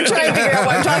 Don't try and figure out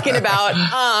what I'm talking about.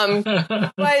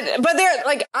 But they're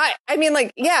like, I mean,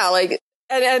 like, yeah, like,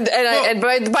 and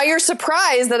by your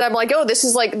surprise that I'm like, oh,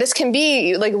 this can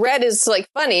be like Red is like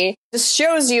funny. This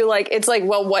shows you like, it's like,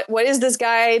 well, what is this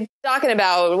guy talking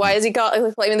about? Why is he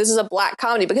claiming this is a black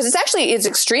comedy? Because it's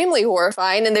extremely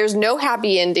horrifying and there's no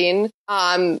happy ending.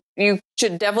 You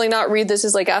should definitely not read this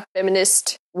as like a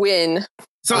feminist win.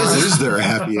 So is there a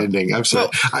happy ending? I'm sorry.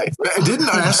 I didn't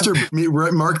Aster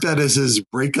mark that as his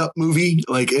breakup movie.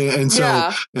 Like, and so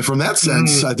from that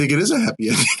sense, I think it is a happy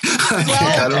ending.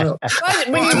 I don't know.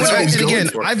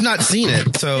 Again, I've not seen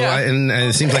it. So, and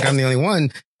it seems like I'm the only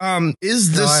one.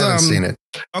 Is this, I haven't seen it.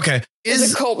 Okay.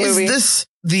 It's a cult movie. Is this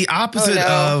the opposite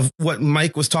of what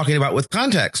Mike was talking about with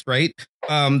context, right?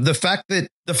 The fact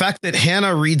that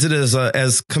Hannah reads it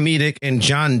as comedic and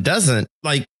John doesn't,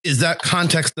 like, is that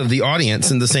context of the audience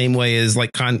in the same way as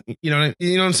like you know what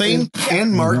I'm saying?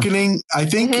 And marketing, I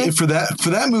think for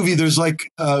that movie, there's like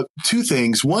two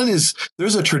things. One is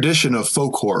there's a tradition of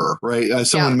folk horror, right?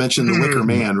 Someone mentioned The Wicker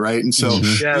Man, right? And so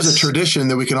there's a tradition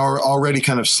that we can already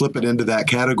kind of slip it into that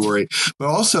category. But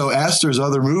also Aster's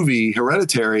other movie,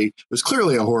 Hereditary, was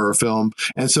clearly a horror film.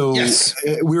 And so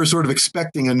we were sort of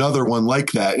expecting another one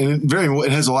like that. And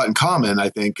it has a lot in common, I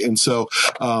think. And so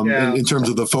in terms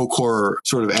of the folk horror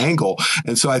sort of angle.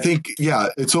 And so I think,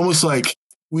 it's almost like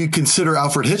we consider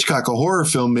Alfred Hitchcock a horror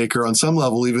filmmaker on some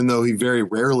level, even though he very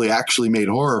rarely actually made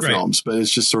horror films. But it's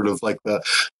just sort of like the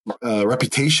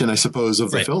reputation, I suppose,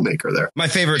 of the filmmaker there. My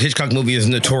favorite Hitchcock movie is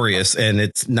Notorious, and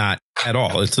it's not at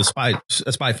all. It's a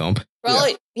spy film.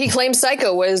 Well, he claimed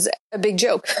Psycho was a big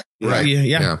joke. Right.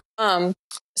 Yeah.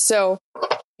 So,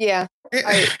 yeah.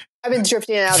 I've been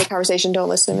drifting out of the conversation. Don't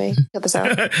listen to me. Cut this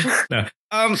out. No.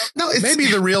 No, maybe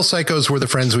the real psychos were the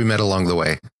friends we met along the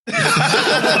way.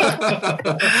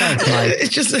 It's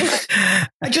just,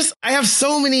 I have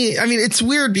so many. I mean, it's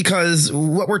weird because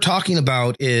what we're talking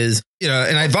about is,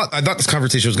 and I thought this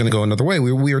conversation was going to go another way.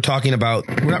 We were talking about,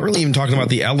 we're not really even talking about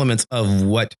the elements of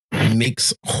what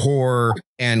makes horror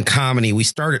and comedy. We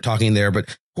started talking there,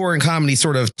 but horror and comedy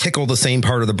sort of tickle the same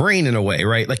part of the brain in a way,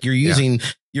 right? Like you're using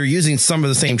some of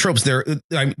the same tropes there.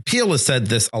 Peele has said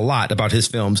this a lot about his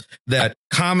films, that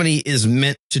comedy is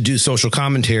meant to do social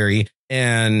commentary,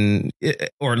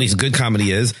 or at least good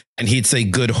comedy is. And he'd say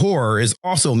good horror is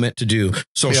also meant to do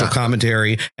social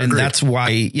commentary. And Agreed.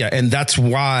 that's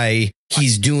why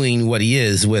he's doing what he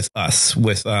is with us,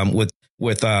 with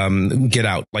Get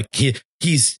Out. Like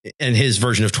he's in his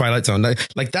version of Twilight Zone.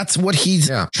 Like that's what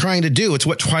he's trying to do. It's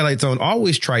what Twilight Zone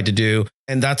always tried to do.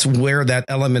 And that's where that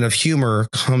element of humor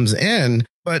comes in.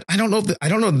 But I don't know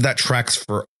that tracks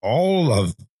for all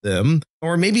of them,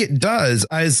 or maybe it does.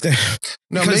 Mav,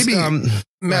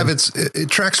 it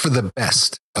tracks for the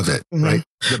best of it, right?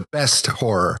 The best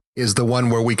horror is the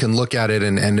one where we can look at it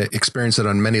and experience it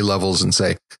on many levels and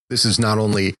say, this is not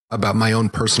only about my own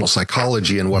personal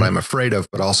psychology and what I'm afraid of,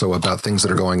 but also about things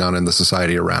that are going on in the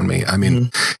society around me. I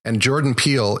mean, and Jordan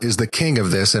Peele is the king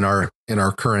of this in our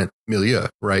current milieu,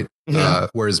 right?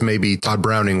 Whereas maybe Todd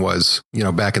Browning was,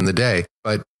 back in the day.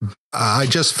 But I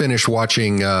just finished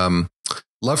watching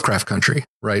Lovecraft Country,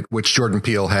 right, which Jordan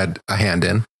Peele had a hand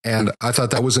in. And I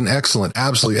thought that was an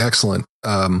absolutely excellent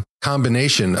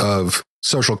combination of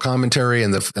social commentary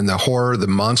and the horror. The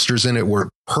monsters in it were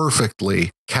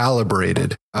perfectly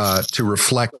calibrated to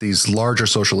reflect these larger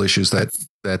social issues that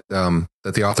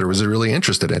the author was really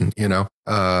interested in. In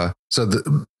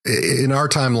our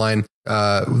timeline,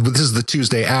 this is the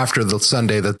Tuesday after the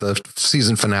Sunday that the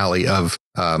season finale of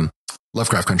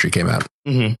Lovecraft Country came out.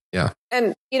 Yeah.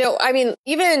 And, I mean,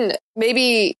 even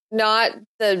maybe not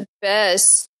the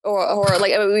best or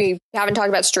like, we haven't talked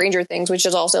about Stranger Things, which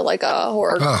is also like a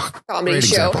horror comedy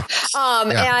show.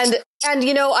 And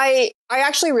I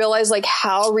actually realized like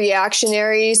how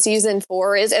reactionary season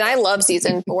 4 is. And I love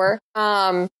season 4.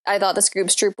 I thought the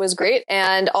Scoops Troop was great.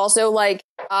 And also like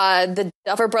the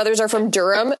Duffer Brothers are from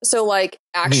Durham. So like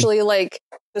actually like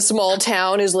the small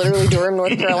town is literally Durham,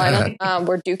 North Carolina,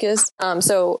 where Duke is.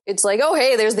 So it's like, oh,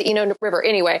 hey, there's the Eno River.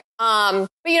 Anyway, but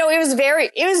it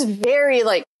was very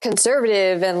like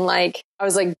conservative and like I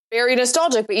was like very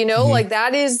nostalgic. But like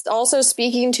that is also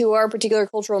speaking to our particular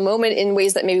cultural moment in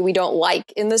ways that maybe we don't like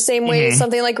in the same way as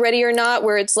something like Ready or Not,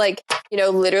 where it's like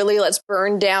literally let's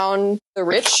burn down the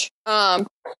rich.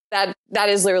 That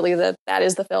is literally that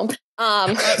is the film.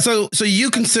 So you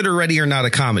consider Ready or Not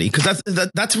a comedy? Because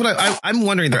that's what I'm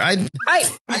wondering there.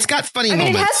 It's got funny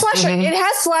moments. It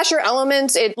has slasher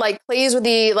elements. It like plays with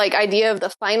the like idea of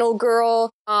the final girl.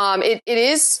 It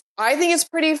is. I think it's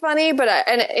pretty funny, but I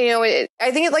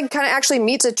think it like kind of actually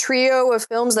meets a trio of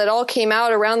films that all came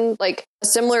out around like a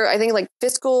similar, I think like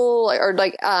fiscal or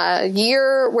like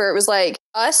year, where it was like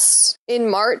Us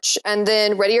in March and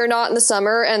then Ready or Not in the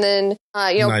summer and then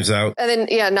Knives Out and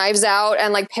then Knives Out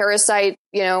and like Parasite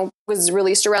was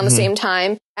released around the same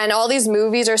time. And all these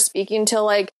movies are speaking to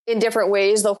like in different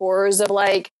ways the horrors of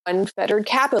like unfettered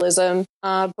capitalism,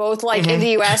 both like in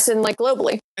the US and like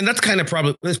globally. And that's kind of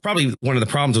probably one of the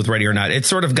problems with Ready or Not. It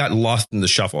sort of got lost in the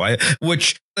shuffle. I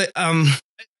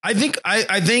think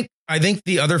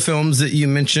the other films that you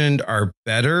mentioned are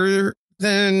better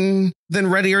than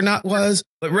Ready or Not was,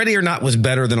 but Ready or Not was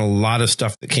better than a lot of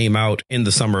stuff that came out in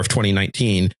the summer of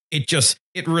 2019.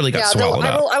 It really got swallowed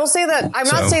up. I will say that I'm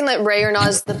not saying that Ready or Not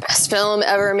is the best film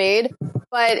ever made,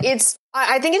 but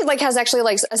I think it like has actually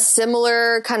like a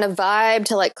similar kind of vibe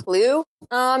to like Clue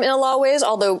in a lot of ways,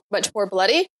 although much more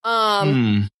bloody.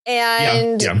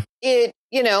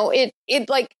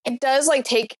 It does like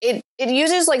take it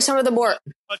uses like some of the more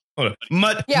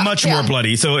much more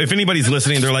bloody. So if anybody's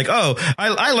listening, they're like, oh,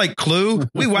 I like Clue.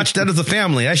 We watched that as a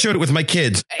family. I showed it with my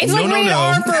kids. It's like rated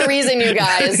R for a reason, you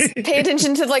guys. Pay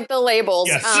attention to like the labels.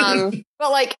 Yes.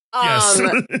 But like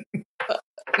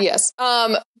yes.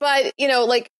 But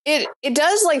like it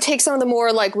does like take some of the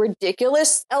more like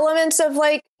ridiculous elements of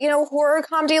like, horror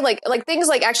comedy, like things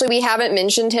like actually we haven't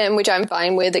mentioned him, which I'm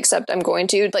fine with, except I'm going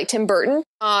to like Tim Burton.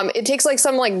 It takes like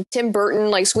some like Tim Burton,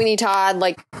 like Sweeney Todd,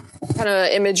 like kind of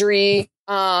imagery.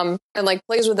 And like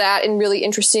plays with that in really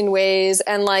interesting ways,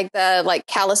 and like the like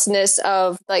callousness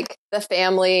of like the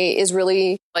family is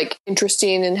really like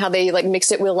interesting, and how they like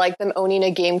mix it with like them owning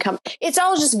a game company. It's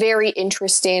all just very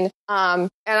interesting. And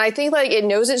I think like it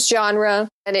knows its genre,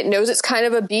 and it knows it's kind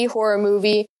of a B horror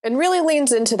movie, and really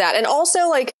leans into that. And also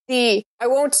like I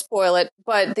won't spoil it,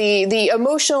 but the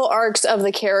emotional arcs of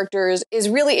the characters is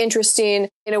really interesting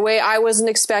in a way I wasn't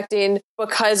expecting,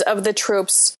 because of the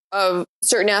tropes of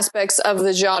certain aspects of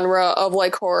the genre of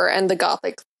like horror and the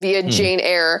gothic via Jane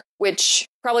Eyre, which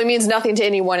probably means nothing to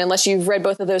anyone unless you've read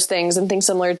both of those things and think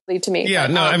similarly to me. Yeah,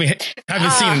 but, no, I mean,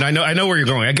 haven't seen it. I know where you're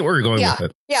going. I get where you're going with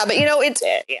it. Yeah, but you know,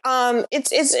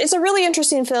 it's a really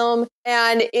interesting film,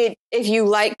 and if you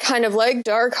like kind of like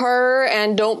dark horror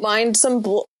and don't mind some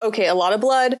a lot of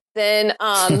blood, then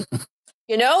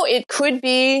you know, it could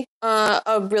be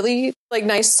a really like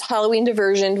nice Halloween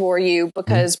diversion for you,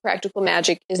 because Practical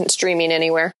Magic isn't streaming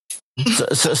anywhere.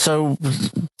 So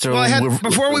well, I had,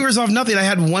 before we resolve nothing, I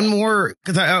had one more,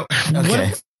 because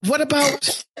okay. What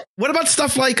about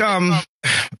stuff like a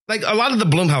lot of the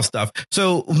Blumhouse stuff?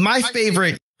 So my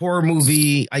favorite horror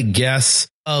movie, I guess,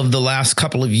 of the last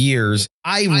couple of years,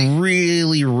 I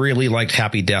really, really liked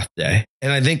Happy Death Day,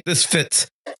 and I think this fits.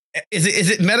 Is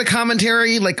it meta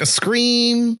commentary like a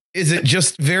Scream? Is it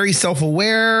just very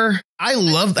self-aware? I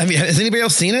mean, has anybody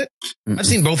else seen it? I've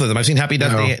seen both of them. I've seen Happy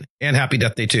Death Day and Happy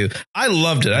Death Day 2. I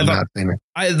loved it. I thought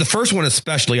the first one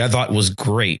especially I thought was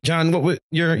great. John,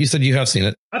 you said you have seen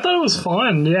it. I thought it was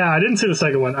fun. Yeah, I didn't see the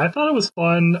second one. I thought it was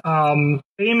fun.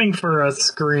 Aiming for a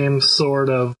Scream sort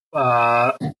of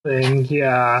thing.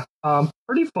 Yeah.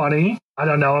 Pretty funny. I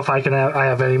don't know if I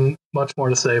have any much more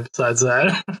to say besides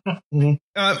that.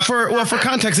 For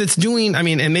context, it's doing, I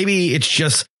mean, and maybe it's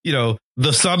just, you know,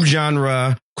 the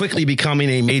subgenre quickly becoming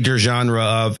a major genre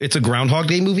of it's a Groundhog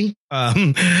Day movie.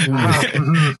 And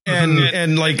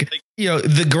like, you know,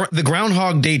 the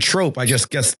Groundhog Day trope, I just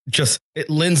guess it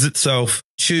lends itself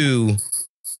to,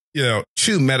 you know,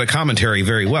 to meta commentary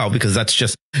very well, because that's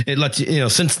just, it lets you know,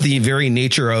 since the very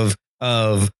nature of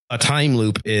a time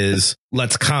loop is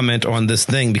let's comment on this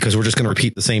thing because we're just going to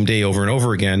repeat the same day over and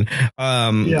over again.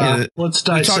 Let's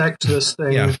dissect this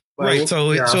thing. Yeah, right.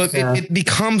 So it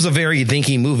becomes a very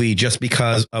thinky movie just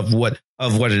because of what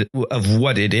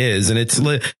it is, and it's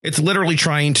literally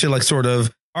trying to like sort of,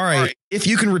 all right, if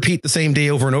you can repeat the same day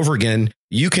over and over again,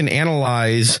 you can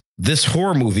analyze this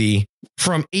horror movie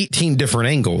from 18 different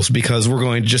angles, because we're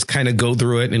going to just kind of go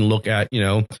through it and look at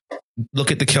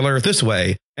the killer this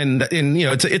way. And you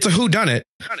know, it's a whodunit,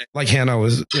 like Hannah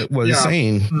was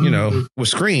saying, you know, with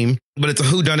Scream, but it's a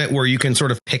whodunit where you can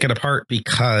sort of pick it apart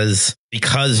because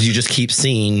you just keep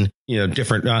seeing, you know,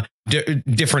 different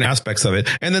aspects of it.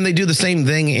 And then they do the same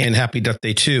thing in Happy Death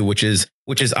Day 2, which is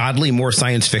oddly more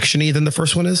science fiction-y than the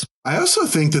first one is. I also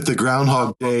think that the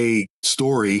Groundhog Day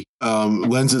story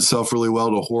lends itself really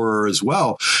well to horror as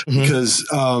well, because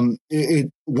one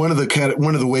of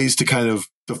the ways to kind of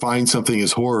define something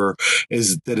as horror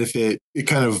is that if it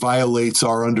kind of violates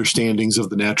our understandings of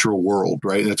the natural world,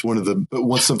 right? That's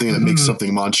something that makes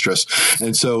something monstrous.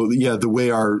 And so, yeah, the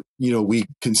way we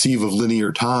conceive of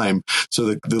linear time.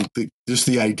 So just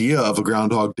the idea of a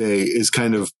Groundhog Day is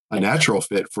kind of a natural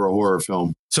fit for a horror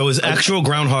film. So is actual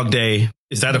Groundhog Day,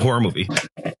 is that a horror movie?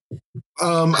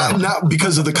 Not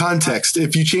because of the context.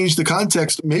 If you change the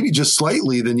context, maybe just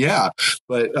slightly, then yeah.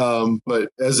 But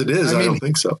as it is, I don't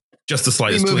think so. Just the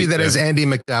slightest. Any movie that has Andy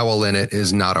McDowell in it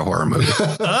is not a horror movie.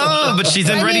 Oh, but she's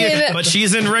in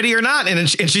Ready or Not, and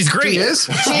she's great. She is?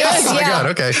 She is, Oh my God,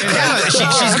 okay. Yeah,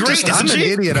 she's great, isn't she? I'm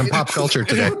an idiot on pop culture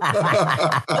today.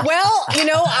 Well, you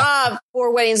know,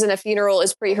 Four Weddings and a Funeral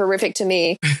is pretty horrific to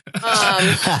me.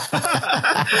 I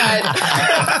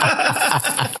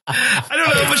don't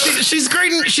know, but she's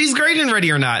great. She's great in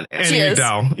Ready or Not. Andy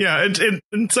McDowell. Yeah,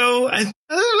 and so I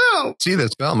don't know. See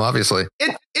this film, obviously.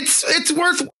 It's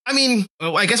worth. I mean,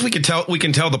 I guess we can tell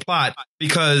the plot,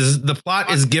 because the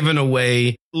plot is given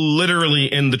away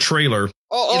literally in the trailer.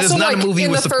 It is not a movie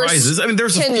with surprises. I mean,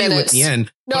 there's a few at the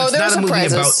end. No, but it's not a movie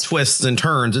surprises. about twists and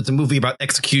turns. It's a movie about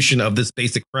execution of this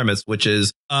basic premise, which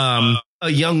is a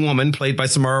young woman played by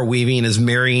Samara Weaving is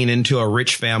marrying into a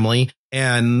rich family,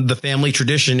 and the family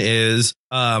tradition is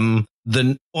on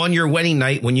your wedding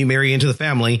night, when you marry into the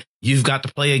family, you've got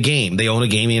to play a game. They own a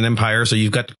gaming empire, so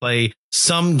you've got to play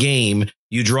some game.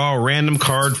 You draw a random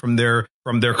card from their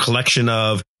collection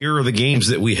of, here are the games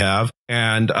that we have,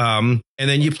 and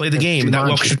then you play the game. And that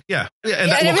welcomes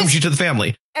you to the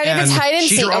family. And if it's hide and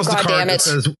seek, she draws the card that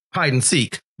says hide and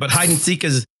seek. But hide and seek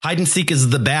is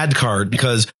the bad card,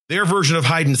 because their version of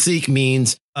hide and seek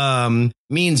means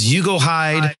you go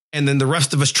hide and then the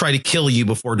rest of us try to kill you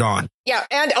before dawn. Yeah,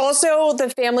 and also the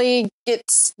family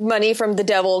gets money from the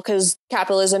devil because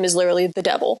capitalism is literally the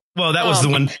devil. Well, that was the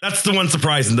one. That's the one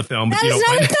surprise in the film. That is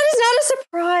not a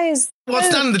surprise. Well,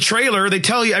 it's not in the trailer. They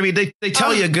tell you. I mean, they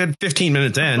tell you a good 15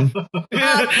 minutes in. No,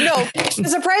 the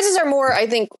surprises are more, I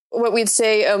think, what we'd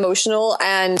say emotional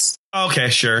and. Okay,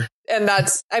 sure. And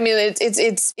that's, I mean,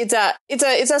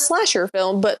 it's a slasher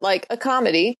film, but like a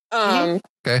comedy.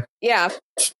 Okay. Yeah.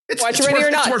 Watch it Ready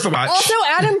or Not. It's worth a watch. Also,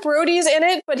 Adam Brody's in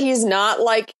it, but he's not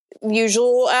like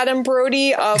usual Adam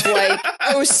Brody of like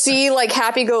OC, like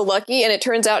happy go lucky. And it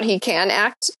turns out he can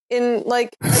act in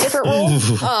like a different role.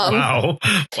 Wow.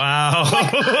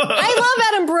 I love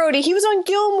Adam Brody. He was on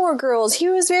Gilmore Girls. He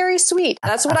was very sweet.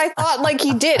 That's what I thought like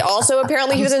he did. Also,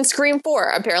 apparently he was in Scream 4.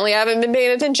 Apparently I haven't been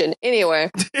paying attention. Anyway.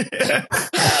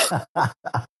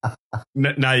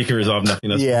 Now you can resolve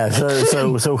nothing. Yeah.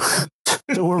 So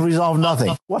we'll resolve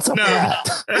nothing. What's up with that?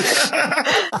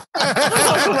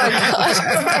 Oh my God.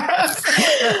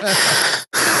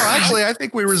 Actually, I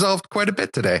think we resolved quite a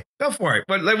bit today. Go for it.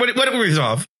 What did we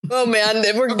resolve? Oh man,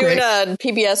 we're doing a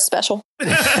PBS special.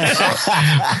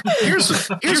 Here's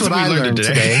what I learned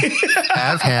today.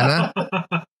 Have Hannah.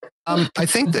 I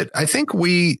think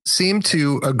we seem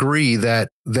to agree that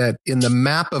in the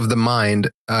map of the mind,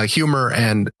 humor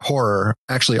and horror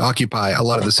actually occupy a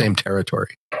lot of the same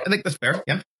territory. I think that's fair.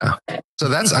 Yeah.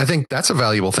 So I think that's a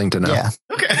valuable thing to know. Yeah.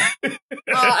 Okay.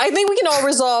 I think we can all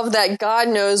resolve that. God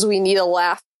knows we need a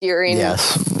laugh during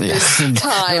this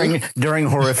time. During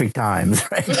horrific times.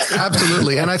 Right?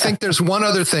 Absolutely. And I think there's one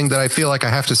other thing that I feel like I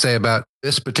have to say about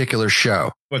this particular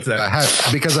show. What's that?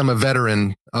 Because I'm a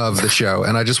veteran of the show.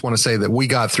 And I just want to say that we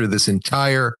got through this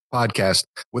entire podcast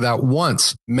without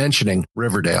once mentioning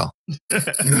Riverdale. Now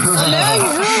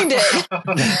you ruined it.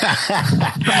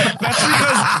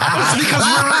 That's because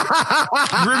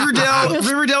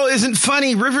Riverdale isn't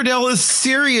funny. Riverdale is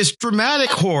serious, dramatic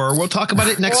horror. We'll talk about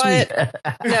it next week.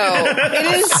 No,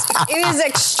 it is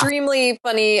extremely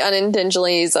funny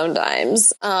unintentionally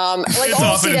sometimes. Like it's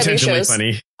all often CW intentionally shows.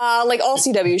 funny. Like all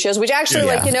CW shows, which actually,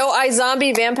 like, you know,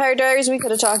 iZombie, Vampire Diaries, we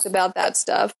could have talked about that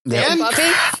stuff. And Buffy?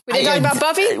 We didn't talk about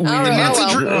Buffy?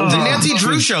 The Nancy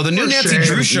Drew show. The new Nancy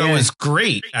Drew show is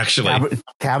great, actually.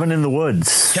 Cabin in the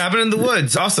Woods. Cabin in the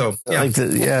Woods, also. Yeah.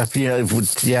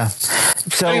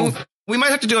 So I mean, we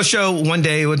might have to do a show one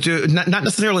day, not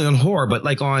necessarily on horror, but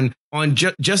like on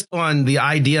just on the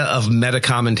idea of meta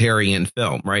commentary in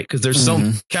film, right? Because there's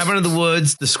Cabin in the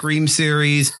Woods, the Scream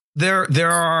series. There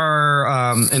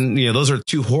are, and you know, those are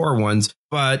two horror ones,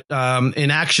 but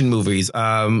in action movies,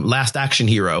 Last Action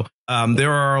Hero,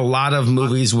 there are a lot of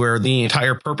movies where the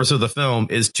entire purpose of the film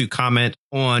is to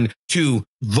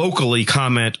vocally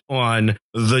comment on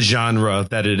the genre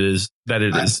that it is.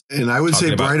 And I would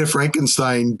say Bride of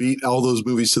Frankenstein beat all those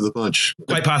movies to the punch.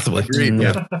 Quite possibly. Agreed.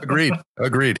 Yeah.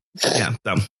 Agreed. Yeah.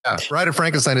 Bride of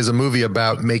Frankenstein is a movie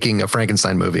about making a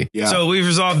Frankenstein movie. Yeah. So we've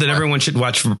resolved that everyone should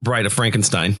watch Bride of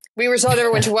Frankenstein. We resolved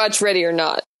everyone should watch Ready or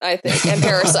Not, I think, and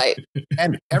Parasite.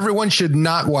 And everyone should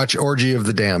not watch Orgy of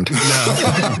the Damned. No.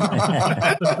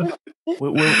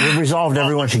 We've resolved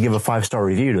everyone should give a 5-star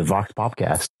review to Vox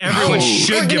Popcast. Everyone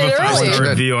should give a 5-star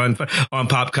review on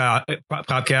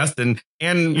Popcast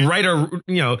and write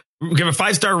give a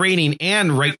 5-star rating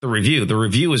and write the review. The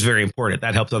review is very important.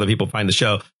 That helps other people find the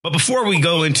show. But before we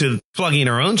go into plugging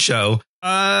our own show,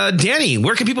 Danny,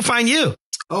 where can people find you?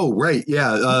 Oh, right.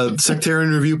 Yeah.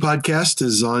 Sectarian Review Podcast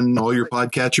is on all your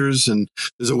podcatchers, and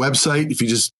there's a website. If you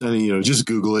just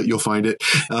Google it, you'll find it.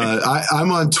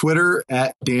 I'm on Twitter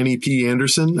at Danny P.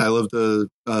 Anderson. I love to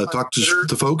talk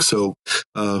to folks. So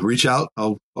reach out.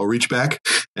 I'll reach back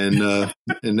and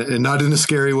not in a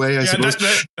scary way, I suppose.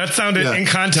 That sounded in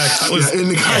context. That was in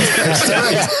the context.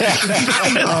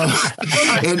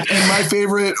 And my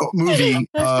favorite movie,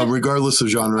 regardless of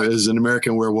genre, is An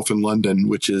American Werewolf in London,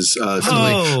 which is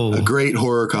a great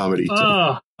horror comedy.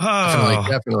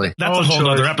 Definitely. That's a whole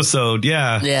other episode.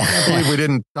 Yeah. I can't believe we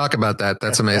didn't talk about that.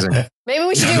 That's amazing. Maybe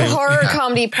we should do horror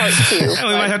comedy part 2. Yeah,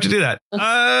 we might have to do that.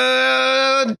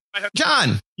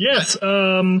 John. Yes.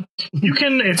 You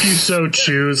can, if you so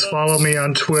choose, follow me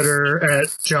on Twitter at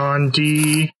John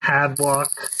D.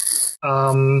 Hadlock.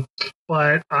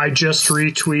 But I just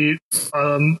retweet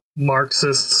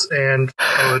Marxists and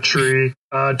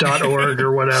poetry.org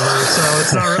or whatever.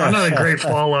 So I'm not a great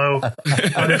follow.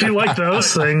 But if you like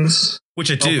those things,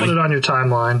 which I do, put it on your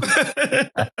timeline.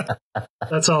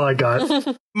 That's all I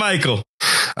got. Michael.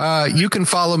 You can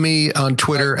follow me on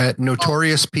Twitter at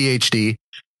Notorious PhD,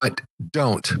 but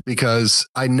don't, because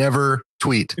I never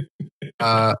tweet.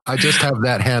 I just have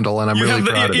that handle, and I'm really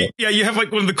proud of it. Yeah, you have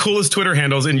like one of the coolest Twitter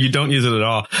handles, and you don't use it at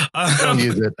all. Don't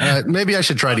use it. Maybe I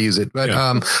should try to use it. But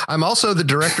I'm also the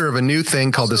director of a new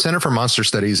thing called the Center for Monster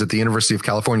Studies at the University of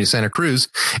California, Santa Cruz.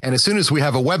 And as soon as we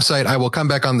have a website, I will come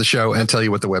back on the show and tell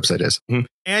you what the website is. Mm-hmm.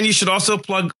 And you should also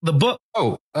plug the book.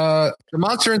 The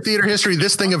Monster in Theater History,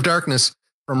 This Thing of Darkness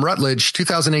from Routledge,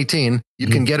 2018. You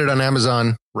can get it on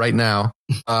Amazon right now.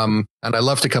 And I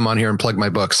love to come on here and plug my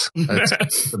books.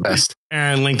 That's the best.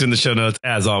 And linked in the show notes,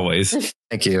 as always.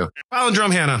 Thank you.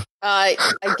 Palindrome Hannah. I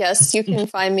guess you can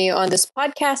find me on this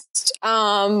podcast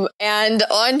and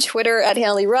on Twitter at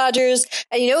Hanley Rogers.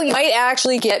 And you might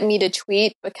actually get me to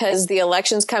tweet because the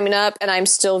election's coming up and I'm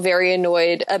still very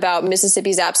annoyed about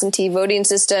Mississippi's absentee voting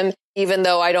system. Even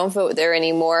though I don't vote there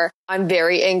anymore, I'm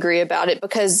very angry about it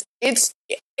because it's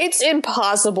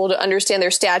impossible to understand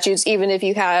their statutes, even if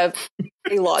you have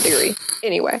a law degree.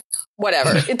 Anyway,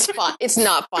 whatever. It's fine. It's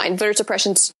not fine. Voter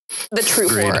suppression's the true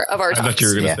horror of our times. I thought you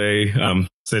were going to say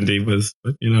Cindy was,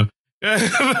 but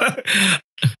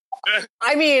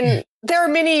I mean, there are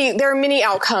many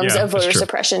outcomes of voter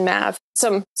suppression, Mav.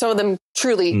 Some of them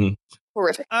truly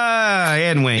horrific.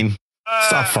 And Wayne.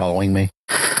 Stop following me.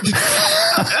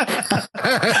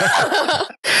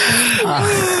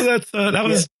 That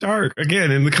was dark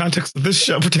again in the context of this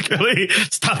show, particularly.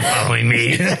 Stop following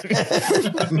me. They're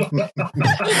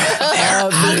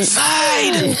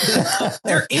outside.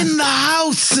 They're in the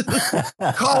house.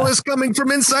 Call is coming from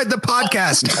inside the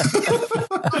podcast.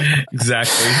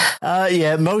 Exactly.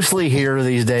 Yeah, mostly here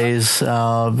these days.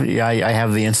 I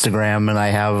have the Instagram and I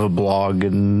have a blog,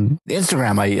 and the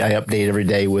Instagram I update every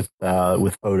day with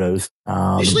photos.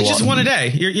 Usually just one a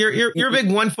day. You're a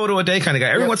big one photo a day kind of guy.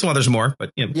 Every once in a while there's more, but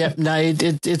yeah, no,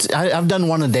 I've done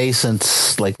one a day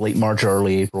since like late March or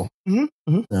early April.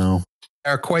 So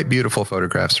they're quite beautiful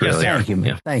photographs, really. Yes, thank you.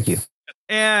 Yeah. Thank you.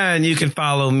 And you can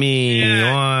follow me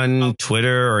on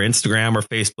Twitter or Instagram or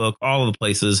Facebook, all of the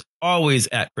places, always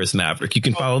at Chris Maverick. You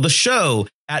can follow the show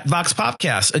at Vox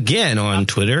Popcast, again on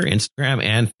Twitter, Instagram,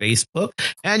 and Facebook.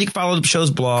 And you can follow the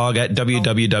show's blog at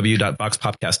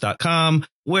www.voxpopcast.com,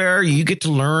 where you get to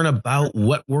learn about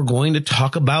what we're going to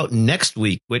talk about next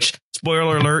week, which,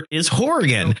 spoiler alert, is horror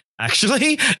again,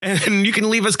 actually. And you can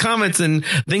leave us comments and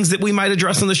things that we might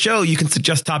address on the show. You can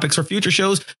suggest topics for future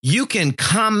shows. You can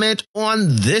comment on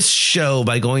this show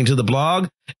by going to the blog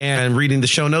and reading the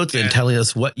show notes and telling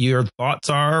us what your thoughts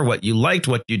are, what you liked,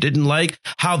 what you didn't like.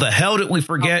 How the hell did we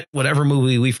forget whatever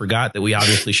movie we forgot that we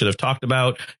obviously should have talked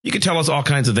about? You can tell us all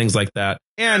kinds of things like that.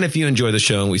 And if you enjoy the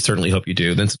show, and we certainly hope you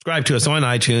do, then subscribe to us on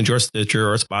iTunes or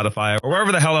Stitcher or Spotify or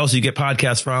wherever the hell else you get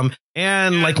podcasts from.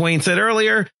 And like Wayne said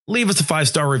earlier, leave us a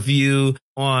 5-star review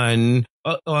on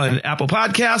Apple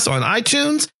Podcasts, on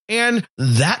iTunes, and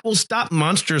that will stop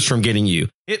monsters from getting you.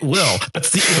 It will. That's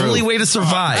the only way to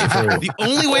survive. The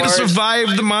only way to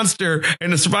survive the monster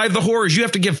and to survive the horrors, you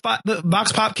have to give the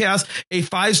Vox Popcast a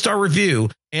 5-star review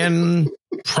and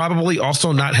probably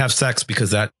also not have sex,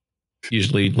 because that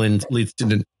usually leads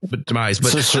to demise.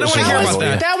 But I don't want to hear about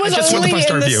that. That was only in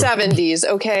the 70s,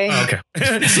 okay? Okay.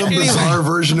 Some bizarre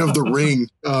version of The Ring.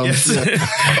 Yes.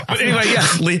 But anyway,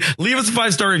 yes, leave us a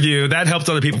 5-star review. That helps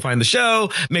other people find the show,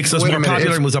 makes us more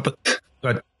popular, and moves up. Go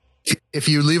ahead. If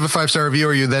you leave a 5-star review,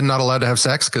 are you then not allowed to have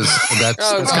sex? Because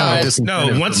that's kind of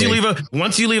no. Once you leave a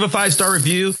 5-star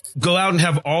review, go out and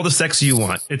have all the sex you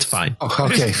want. It's fine. Oh,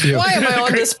 okay. Why am I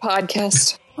on this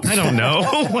podcast? I don't know.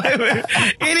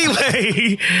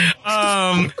 Anyway,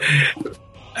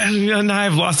 and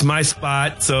I've lost my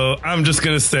spot, so I'm just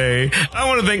going to say I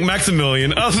want to thank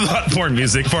Maximilian of Thought Porn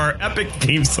Music for our epic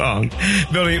theme song,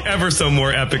 building ever so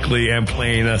more epically and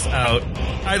playing us out.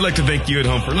 I'd like to thank you at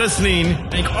home for listening.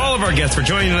 Thank all of our guests for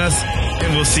joining us,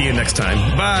 and we'll see you next time.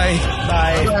 Bye.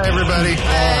 Bye. Bye, everybody.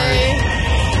 Bye.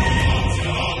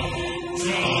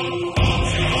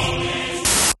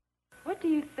 What do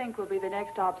you think will be the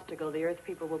next obstacle the Earth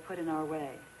people will put in our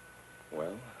way?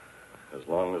 Well, as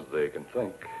long as they can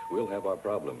think, we'll have our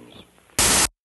problems.